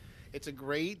 It's a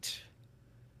great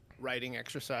writing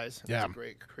exercise. Yeah. It's a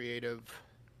great creative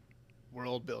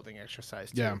world building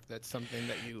exercise too. Yeah. That's something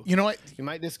that you know what, you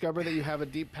might discover that you have a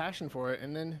deep passion for it,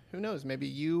 and then who knows, maybe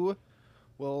you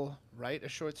will write a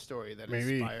short story that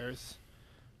inspires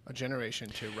a generation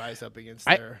to rise up against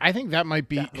their I think that might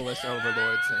be capitalist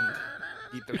overlords and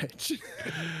eat the rich.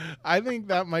 I think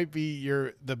that might be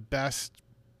the best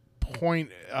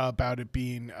point about it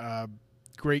being a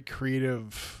great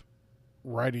creative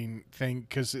writing thing,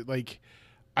 because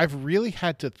I've really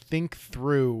had to think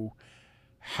through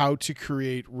how to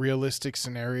create realistic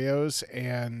scenarios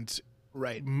and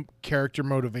character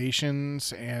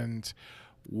motivations and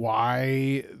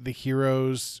why the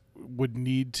heroes would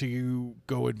need to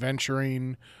go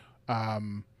adventuring,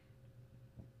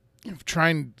 try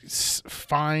and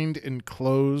find and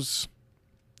close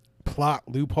plot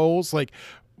loopholes. Like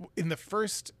in the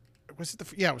first, it was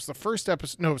the first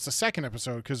episode. No, it was the second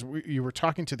episode, because you were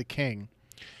talking to the king.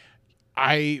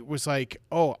 I was like,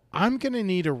 oh, I'm going to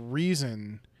need a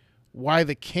reason why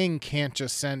the king can't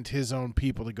just send his own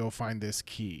people to go find this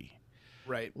key.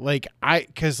 Right.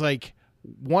 Because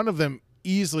one of them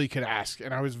easily could ask,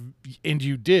 and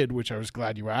you did, which I was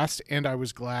glad you asked, and I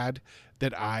was glad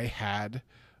that I had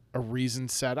a reason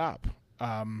set up,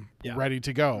 ready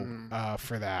to go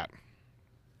for that.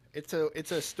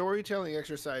 It's a storytelling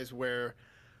exercise where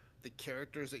the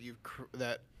characters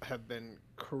that have been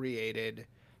created,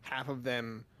 half of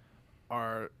them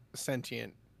are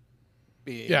sentient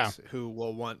beings who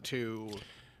will want to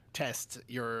test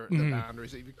the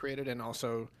boundaries that you've created and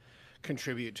also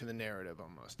contribute to the narrative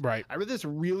almost. Right. I read this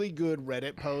really good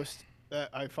Reddit post that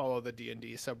I follow, the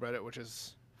D&D subreddit, which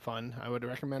is fun. I would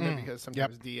recommend it because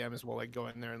sometimes DMs will go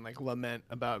in there and lament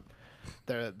about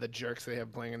the jerks they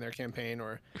have playing in their campaign,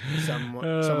 or some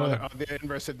other, the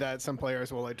inverse of that. Some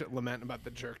players will lament about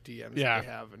the jerk DMs that they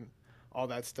have and all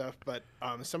that stuff. But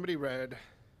somebody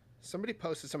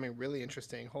posted something really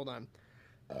interesting. Hold on.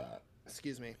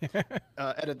 Excuse me.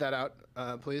 Edit that out,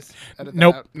 please. Edit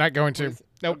that out. Not going to. Please.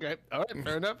 Nope. Okay. All right.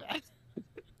 Fair enough.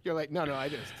 You're like, no, I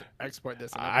just export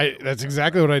this. That's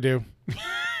exactly what I do.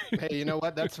 Hey, you know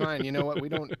what? That's fine. You know what? We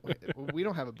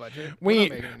don't have a budget.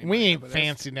 We ain't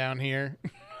fancy down here.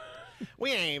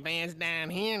 We ain't fancy down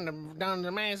here. Down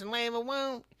the mass and level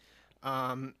won't.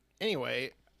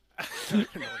 Anyway, I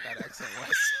don't know what that accent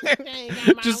was.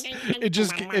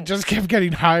 it just kept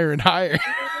getting higher and higher.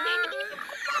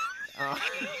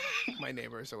 My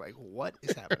neighbors are like, "What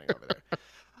is happening over there?"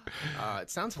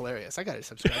 It sounds hilarious. I got to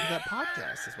subscribe to that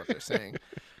podcast, is what they're saying.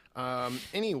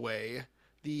 Anyway,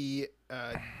 the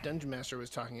Dungeon Master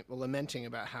was lamenting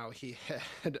about how he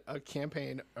had a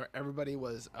campaign where everybody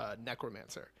was a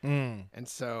necromancer, and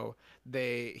so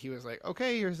he was like,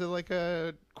 "Okay, here's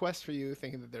a quest for you,"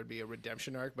 thinking that there'd be a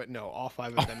redemption arc, but no, all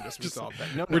 5 of them just resolved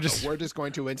that. No, we're just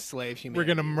going to enslave humanity. We're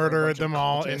going to murder them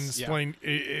all and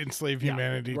enslave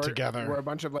humanity together. We're a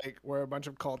bunch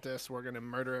of cultists. We're going to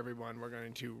murder everyone. We're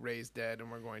going to raise dead, and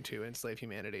we're going to enslave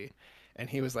humanity. And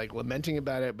he was lamenting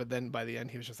about it, but then by the end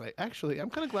he was just like, actually, I'm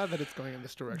kind of glad that it's going in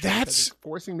this direction. It's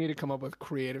forcing me to come up with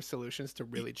creative solutions to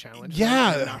really challenge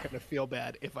them. I'm not going to feel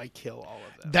bad if I kill all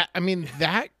of them.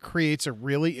 That creates a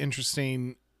really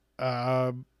interesting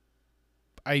idea,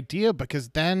 because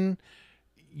then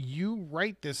you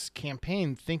write this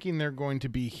campaign thinking they're going to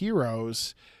be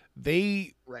heroes.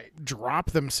 They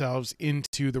drop themselves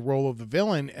into the role of the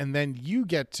villain, and then you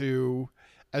get to,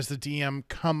 as the DM,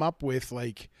 come up with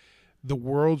the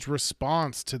world's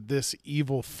response to this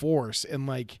evil force, and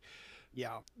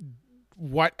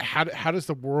how does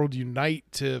the world unite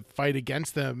to fight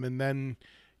against them? And then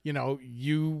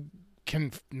you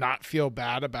can not feel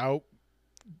bad about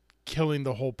killing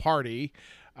the whole party,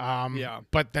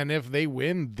 but then if they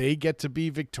win, they get to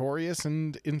be victorious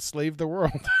and enslave the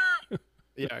world.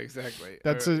 Yeah, exactly.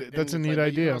 That's a neat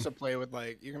idea. You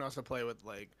can also play with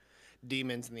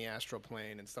demons in the astral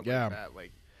plane and stuff like that.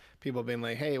 People being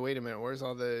like, hey, wait a minute, where's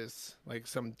all this?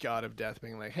 Some god of death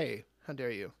being like, hey, how dare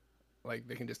you?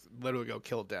 They can just literally go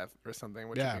kill death or something,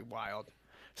 which would be wild.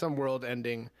 Some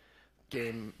world-ending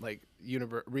game,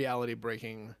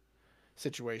 reality-breaking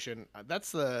situation.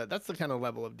 That's the kind of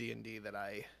level of D&D that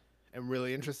I am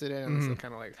really interested in. And it's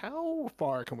kind of how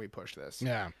far can we push this?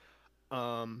 Yeah.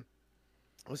 I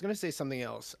was going to say something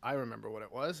else. I remember what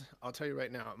it was. I'll tell you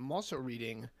right now. I'm also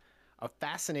reading a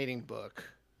fascinating book.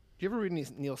 Do you ever read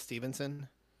Neil Stevenson?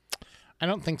 I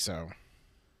don't think so.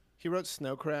 He wrote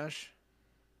Snow Crash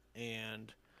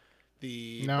and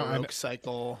the No, Baroque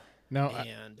Cycle No,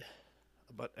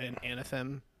 and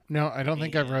Anthem. no, I don't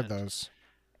think I've read those.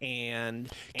 And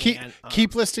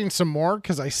keep listing some more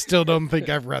because I still don't think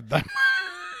I've read them.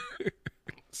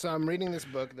 So I'm reading this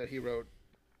book that he wrote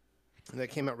that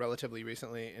came out relatively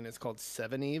recently, and it's called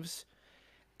Seven Eves.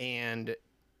 And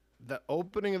the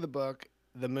opening of the book,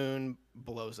 the moon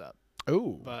blows up.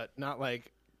 Oh, But not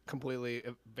like completely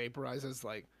it vaporizes,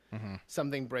 like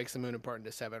something breaks the moon apart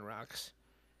into 7 rocks.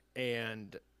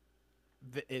 And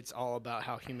it's all about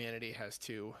how humanity has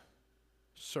to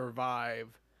survive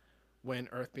when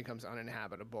Earth becomes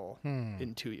uninhabitable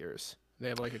in 2 years. They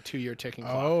have like a 2-year ticking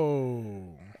clock.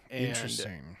 Oh, And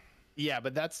interesting. yeah,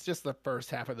 but that's just the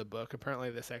first half of the book. Apparently,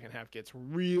 the second half gets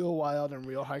real wild and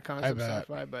real high concept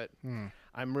sci-fi, but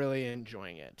I'm really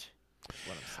enjoying it. Is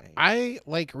what I'm saying. I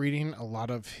like reading a lot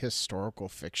of historical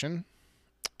fiction.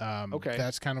 Okay.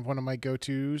 That's kind of one of my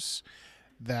go-tos.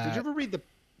 Did you ever read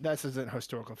this isn't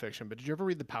historical fiction, but did you ever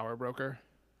read The Power Broker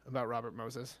about Robert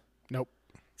Moses? Nope.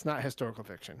 It's not historical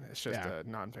fiction. It's just a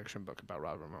nonfiction book about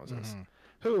Robert Moses,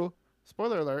 who,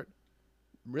 spoiler alert,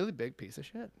 really big piece of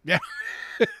shit. Yeah.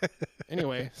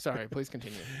 Anyway, sorry. Please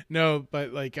continue. No,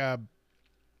 but like I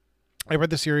read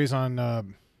the series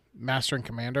on Master and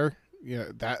Commander.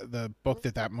 That the book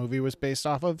that movie was based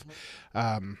off of.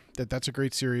 That's a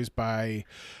great series by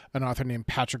an author named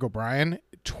Patrick O'Brien.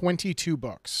 22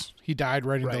 books. He died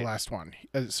writing the last one,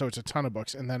 so it's a ton of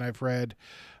books. And then I've read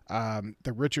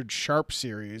the Richard Sharp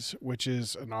series, which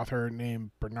is an author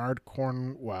named Bernard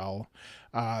Cornwell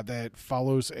that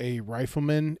follows a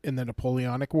rifleman in the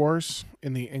Napoleonic Wars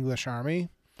in the English Army.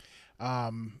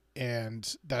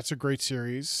 And that's a great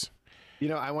series.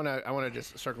 I want to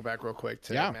just circle back real quick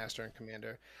to Master and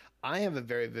Commander. I have a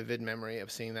very vivid memory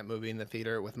of seeing that movie in the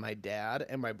theater with my dad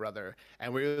and my brother,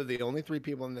 and we were the only 3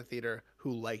 people in the theater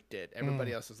who liked it.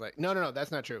 Everybody else was like, no, that's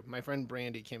not true. My friend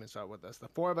Brandy came and saw it with us. The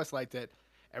 4 of us liked it.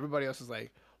 Everybody else was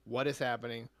like, what is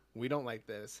happening? We don't like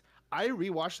this. I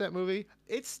rewatched that movie.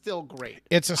 It's still great.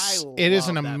 It is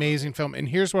an amazing film. And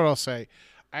here's what I'll say.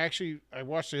 I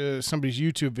watched somebody's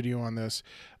YouTube video on this,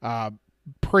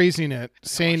 praising it,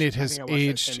 saying it has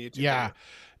aged. Yeah. Video.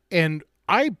 And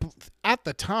I, at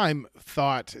the time,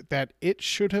 thought that it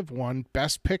should have won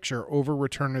Best Picture over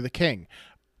Return of the King.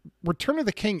 Return of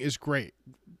the King is great,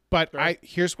 but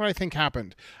here's what I think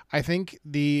happened. I think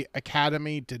the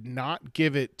Academy did not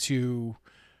give it to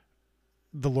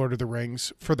The Lord of the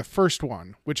Rings for the first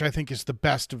one, which I think is the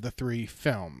best of the 3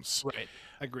 films. Right.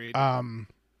 Agreed.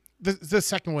 The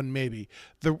second one, maybe.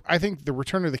 I think The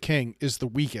Return of the King is the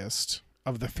weakest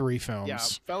of the 3 films. Yeah,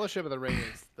 Fellowship of the Ring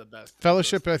is the best.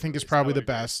 Fellowship, I think, is probably the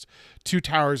best. Two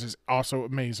Towers is also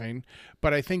amazing.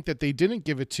 But I think that they didn't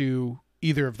give it to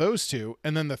either of those 2.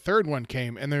 And then the third one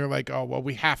came, and they were like, oh, well,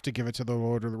 we have to give it to The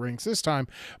Lord of the Rings this time.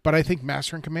 But I think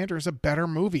Master and Commander is a better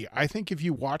movie. I think if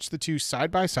you watch the 2 side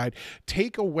by side,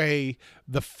 take away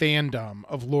the fandom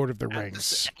of Lord of the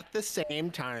Rings. At the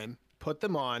same time, put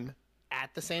them on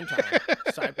at the same time,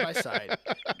 side by side,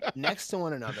 next to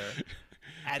one another.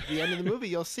 At the end of the movie,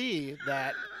 you'll see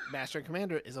that Master and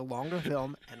Commander is a longer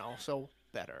film and also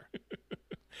better.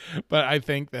 But I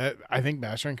think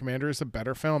Master and Commander is a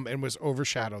better film and was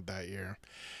overshadowed that year.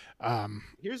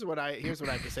 Here's what I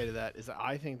have to say to that is that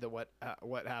I think that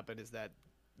what happened is that,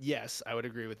 yes, I would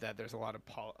agree with that. There's a lot of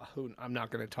I'm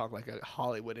not going to talk like a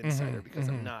Hollywood insider because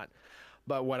I'm not.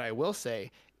 But what I will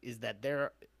say is that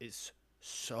there is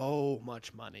so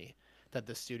much money that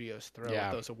the studios throw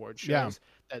at those award shows.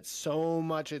 That so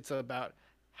much it's about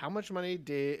how much money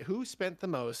who spent the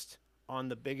most on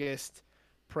the biggest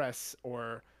press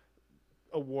or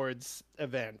awards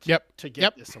event to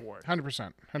get this award.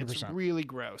 100%. It's really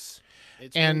gross.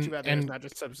 It's and really too bad there's not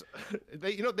just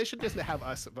they should just have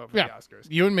us vote for the Oscars.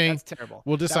 You and me. That's terrible.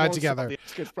 We'll decide together.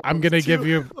 I'm gonna give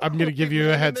you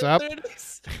a heads up.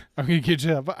 I'm gonna give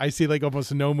you I see like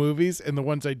almost no movies, and the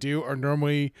ones I do are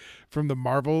normally from the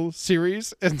Marvel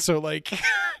series, and so like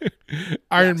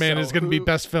Iron Man is gonna be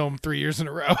best film 3 years in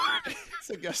a row.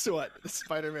 So guess what?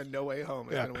 Spider-Man No Way Home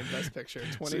is going to win Best Picture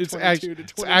 2022 to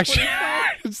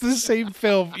 2025. It's the same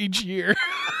film each year.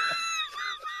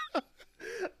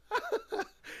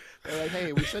 They're like,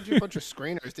 hey, we sent you a bunch of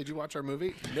screeners. Did you watch our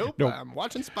movie? Nope. I'm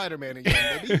watching Spider-Man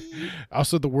again, baby.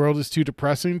 Also, the world is too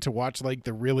depressing to watch like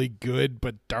the really good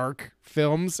but dark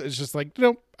films. It's just like,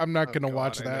 nope, I'm not going to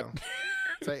watch that.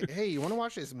 It's like, hey, you want to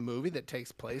watch this movie that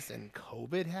takes place and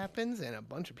COVID happens and a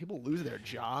bunch of people lose their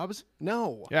jobs?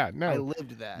 No. Yeah, no. I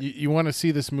lived that. You want to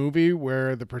see this movie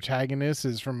where the protagonist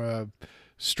is from a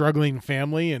struggling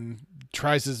family and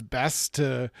tries his best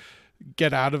to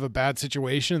get out of a bad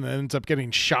situation and then ends up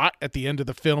getting shot at the end of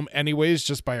the film anyways,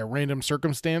 just by a random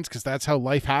circumstance, because that's how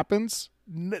life happens.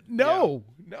 No.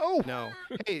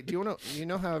 Hey, do you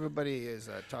know how everybody is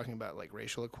talking about like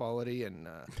racial equality and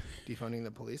defunding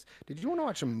the police? Did you want to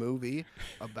watch a movie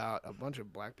about a bunch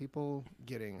of black people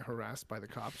getting harassed by the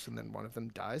cops and then one of them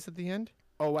dies at the end?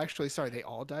 Oh, actually, sorry, they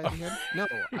all die at the end? No,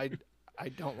 I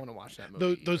don't want to watch that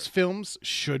movie. Those films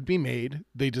should be made.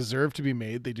 They deserve to be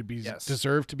made. They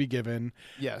deserve to be given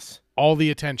all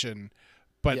the attention.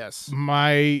 But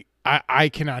I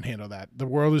cannot handle that. The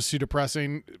world is too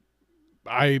depressing.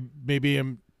 I maybe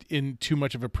am in too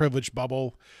much of a privileged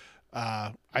bubble.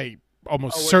 I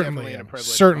almost certainly am.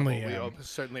 Certainly am. We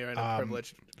certainly are in a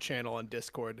privileged channel on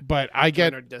Discord. But I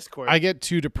get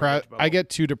too depressed. I get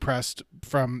too depressed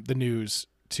from the news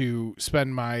to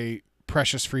spend my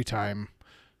precious free time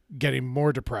getting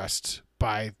more depressed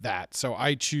by that. So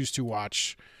I choose to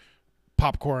watch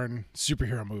popcorn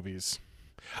superhero movies.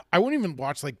 I won't even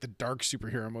watch like the dark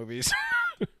superhero movies.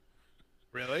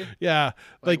 Really? Yeah.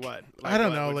 Like what? I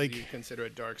don't know. What like do you consider a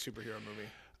dark superhero movie?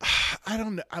 I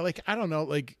don't know. I don't know.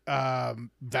 Like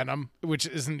Venom, which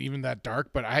isn't even that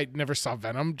dark, but I never saw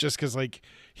Venom just because like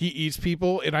he eats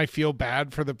people and I feel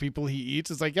bad for the people he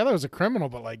eats. It's like, yeah, that was a criminal,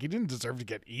 but like he didn't deserve to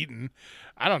get eaten.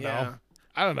 I don't know.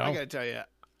 I gotta tell you,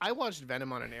 I watched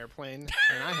Venom on an airplane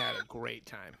and I had a great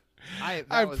time. I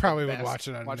probably would watch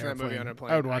it on an airplane. That movie on an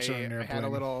airplane. I would watch it on an airplane.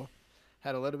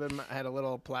 I had a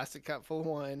little plastic cup full of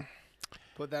wine.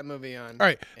 Put that movie on. All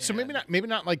right. So maybe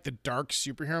not like the dark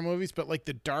superhero movies, but like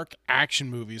the dark action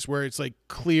movies where it's like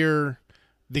clear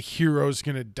the hero's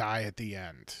going to die at the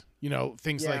end. You know,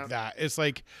 things like that. It's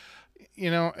like,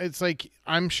 you know, it's like,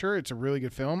 I'm sure it's a really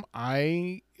good film.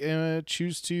 I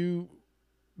choose to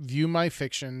view my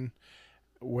fiction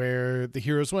where the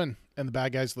heroes win and the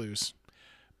bad guys lose,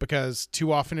 because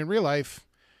too often in real life,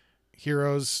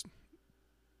 heroes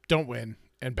don't win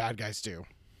and bad guys do.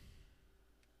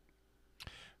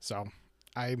 So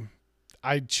I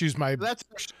choose my... That's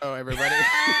our show, everybody.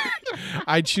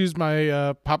 I choose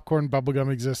my popcorn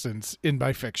bubblegum existence in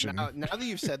my fiction. Now that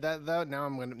you've said that, though,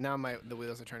 the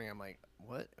wheels are turning. I'm like,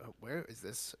 what? Where is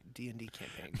this D&D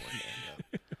campaign going to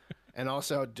end up? And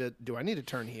also, do I need to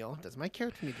turn heel? Does my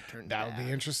character need to turn That would bad?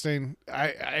 be interesting.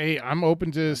 I'm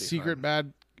open to secret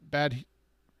bad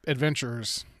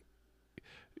adventures.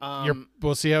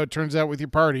 We'll see how it turns out with your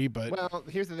party, but well,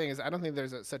 here's the thing: is I don't think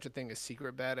there's such a thing as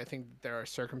secret bad. I think there are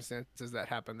circumstances that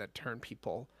happen that turn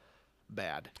people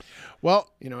bad. Well,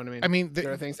 you know what I mean. I mean,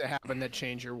 there are things that happen that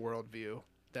change your worldview,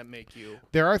 that make you.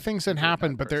 There are things that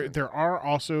happen, but there are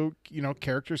also, you know,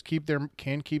 characters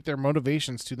can keep their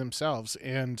motivations to themselves.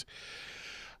 And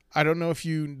I don't know if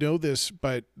you know this,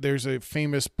 but there's a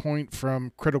famous point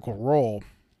from Critical Role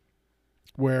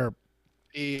where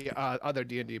the other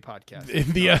D&D podcast.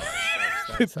 In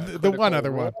the one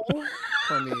other one.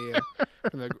 From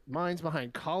the minds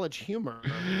behind College Humor.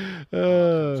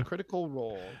 Critical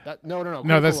Role.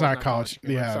 No, that's not College.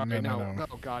 Yeah, sorry, no.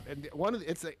 Oh God, and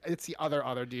it's the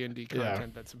other D&D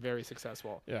content that's very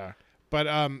successful. Yeah,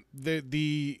 but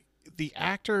the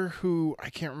actor who I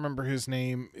can't remember his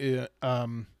name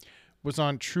was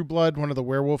on True Blood, one of the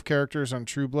werewolf characters on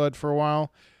True Blood for a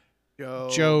while.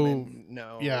 Joe.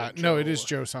 No, it is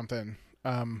Joe something.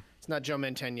 It's not Joe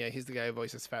Mantegna. He's the guy who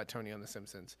voices Fat Tony on The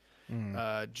Simpsons.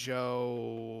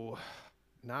 Joe,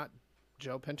 not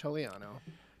Joe Pantoliano,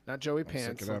 not Joey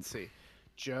Pants. Let's see,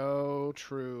 Joe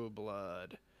True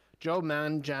Blood, Joe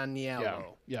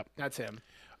Manganiello. Yep, that's him.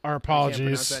 Our apologies. I can't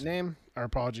pronounce that name. Our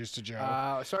apologies to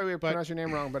Joe. Sorry we pronounced your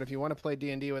name wrong, but if you want to play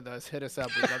D&D with us, hit us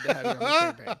up. We'd love to have you on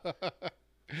the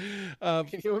campaign.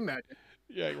 Can you imagine?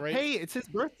 Yeah, right. Hey, it's his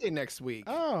birthday next week.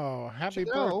 Oh, happy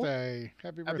birthday.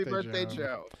 Happy birthday,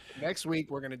 Joe. Next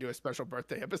week, we're going to do a special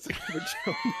birthday episode with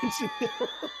Joe.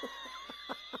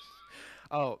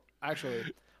 Oh, actually,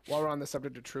 while we're on the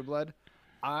subject of True Blood,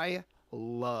 I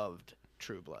loved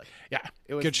True Blood. Yeah,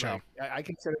 it was good show. I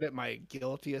considered it my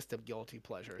guiltiest of guilty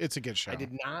pleasures. It's a good show. I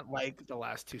did not like the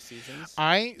last 2 seasons.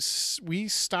 We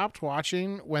stopped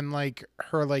watching when like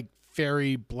her like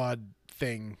fairy blood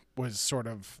thing was sort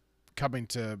of coming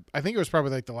to. I think it was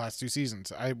probably like the last 2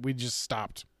 seasons. We just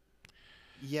stopped.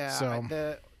 Yeah.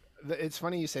 So it's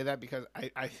funny you say that, because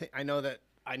I know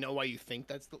why you think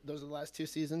those are the last 2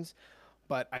 seasons,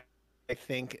 but I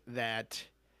think that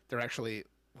there actually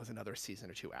was another season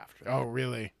or 2 after that. Oh,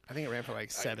 really? I think it ran for like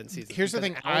 7 seasons. Here's the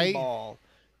thing. Alan Ball,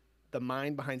 the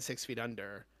mind behind 6 Feet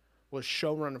Under, was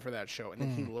showrunner for that show, and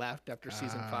then he left after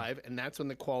season 5, and that's when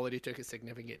the quality took a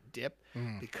significant dip,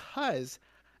 because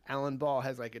Alan Ball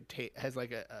has like a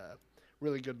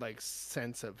really good like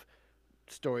sense of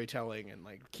storytelling and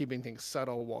like keeping things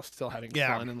subtle while still having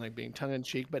Yeah. fun and like being tongue in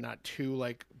cheek, but not too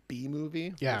like B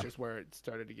movie. Yeah. Which is where it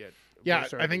started to get. Yeah,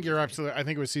 I think you're absolutely. I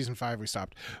think it was season 5 we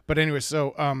stopped. But anyway,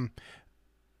 so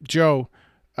Joe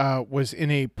was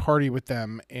in a party with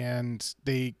them, and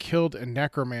they killed a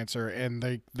necromancer, and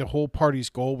the whole party's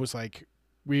goal was like,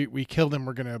 we killed him,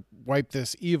 we're gonna wipe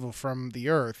this evil from the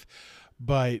earth.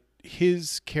 But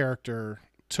his character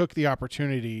took the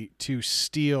opportunity to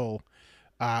steal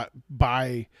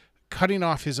by cutting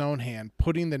off his own hand,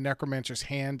 putting the necromancer's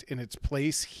hand in its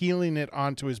place, healing it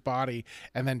onto his body,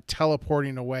 and then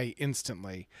teleporting away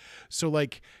instantly. So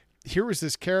like, here was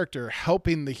this character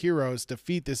helping the heroes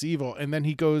defeat this evil, and then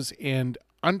he goes and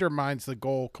undermines the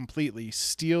goal completely,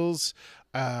 steals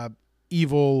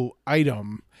evil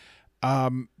item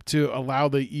to allow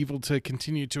the evil to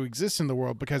continue to exist in the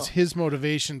world, because his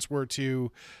motivations were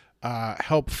to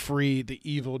help free the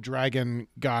evil dragon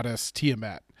goddess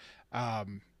Tiamat.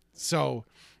 So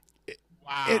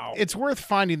wow, it's worth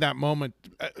finding that moment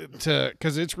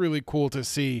because it's really cool to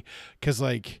see, because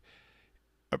like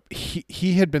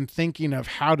he had been thinking of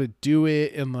how to do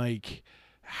it, and like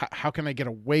how can I get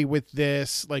away with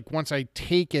this? Like, once I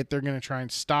take it, they're going to try and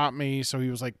stop me. So he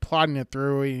was like plotting it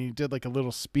through, and he did like a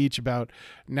little speech about,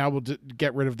 now we'll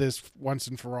get rid of this once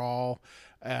and for all.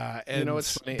 And you know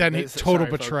what's funny? then total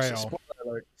betrayal. Folks,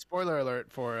 spoiler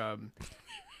alert for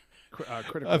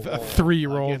Critical A Role.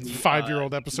 3-year-old, Again,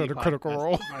 5-year-old episode of Critical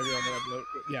Role. 5-year-old episode.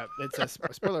 Yeah, it's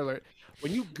a spoiler alert.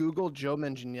 When you Google Joe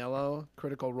Manganiello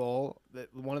Critical Role,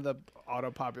 one of the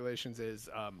auto populations is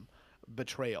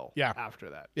betrayal. Yeah. After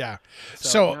that. Yeah.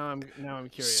 So now I'm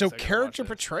curious. So I gotta character watch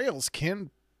this. portrayals can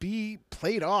be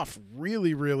played off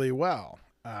really, really well.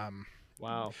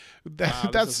 Wow. This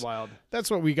This is is wild.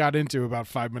 that's what we got into about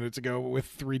 5 minutes ago, with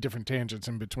 3 different tangents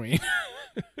in between.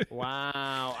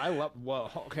 Wow. I love.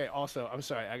 Well, okay. Also, I'm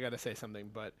sorry. I got to say something,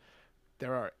 but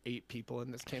there are 8 people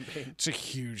in this campaign. It's a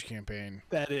huge campaign.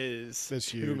 That's too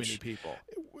huge. many people.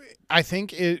 I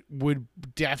think it would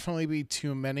definitely be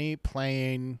too many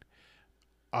playing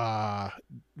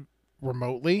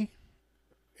remotely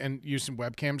and using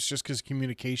webcams, just because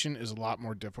communication is a lot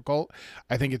more difficult.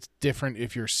 I think it's different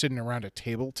if you're sitting around a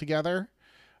table together.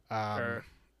 Sure.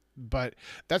 But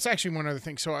that's actually one other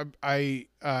thing. So I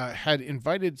had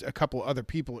invited a couple other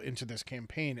people into this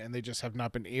campaign, and they just have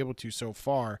not been able to so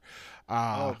far.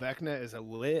 Vecna is a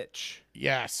lich.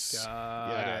 Yes.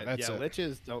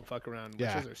 Liches don't fuck around.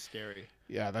 Yeah. Liches are scary.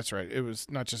 Yeah, that's right. It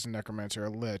was not just a necromancer, a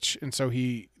lich. And so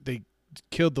they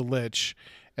killed the lich,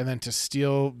 and then to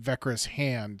steal Vecna's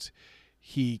hand,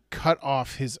 he cut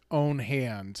off his own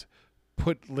hand,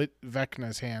 put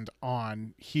Vecna's hand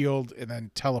on, healed, and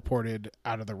then teleported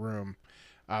out of the room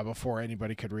before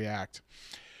anybody could react.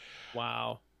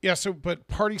 Wow. Yeah, but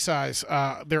party size,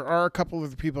 there are a couple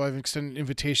of the people I've extended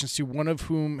invitations to, one of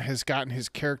whom has gotten his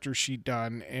character sheet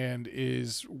done and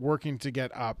is working to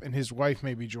get up, and his wife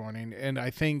may be joining. And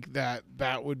I think that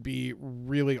would be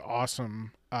really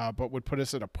awesome, but would put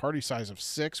us at a party size of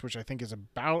 6, which I think is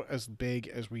about as big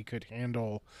as we could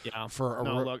handle for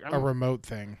a remote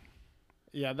thing.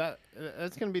 Yeah,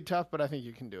 that's going to be tough, but I think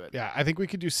you can do it. Yeah, I think we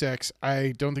could do 6.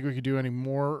 I don't think we could do any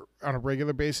more on a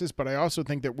regular basis, but I also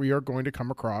think that we are going to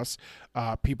come across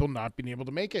people not being able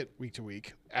to make it week to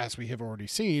week, as we have already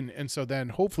seen. And so then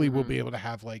hopefully we'll be able to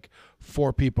have like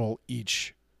 4 people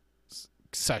each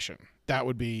session. That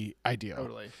would be ideal.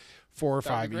 Totally. 4 or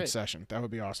 5 each session. That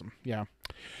would be awesome. Yeah.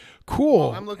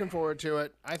 Cool. Well, I'm looking forward to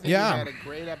it. I think we had a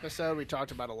great episode. We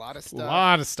talked about a lot of stuff. A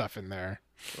lot of stuff in there.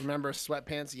 Remember,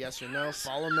 sweatpants, yes or no.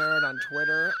 Follow Merritt on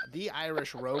Twitter. The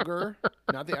Irish Roger,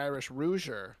 not the Irish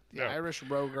Rouger. The Irish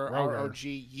Roger, Roguer.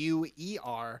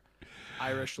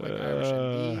 Irish like Irish and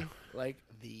the like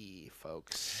the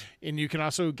folks. And you can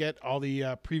also get all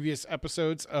the previous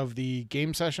episodes of the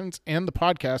game sessions and the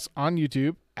podcast on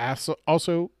YouTube.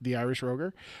 Also, the Irish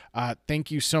Roger.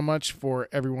 Thank you so much for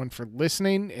everyone for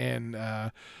listening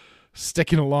and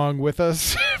sticking along with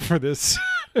us for this.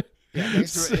 Yeah,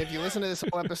 if you listen to this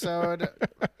whole episode,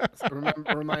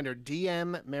 reminder,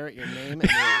 DM Merritt your name, and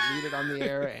we'll read it on the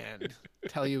air and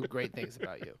tell you great things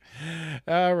about you.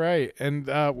 All right. And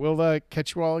we'll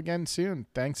catch you all again soon.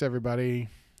 Thanks, everybody.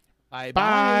 Bye.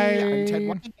 I'm Ted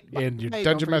White. And your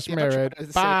Dungeon Master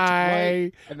Merritt.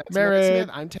 Bye. And that's Merritt. Smith.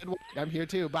 I'm Ted White. I'm here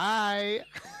too. Bye.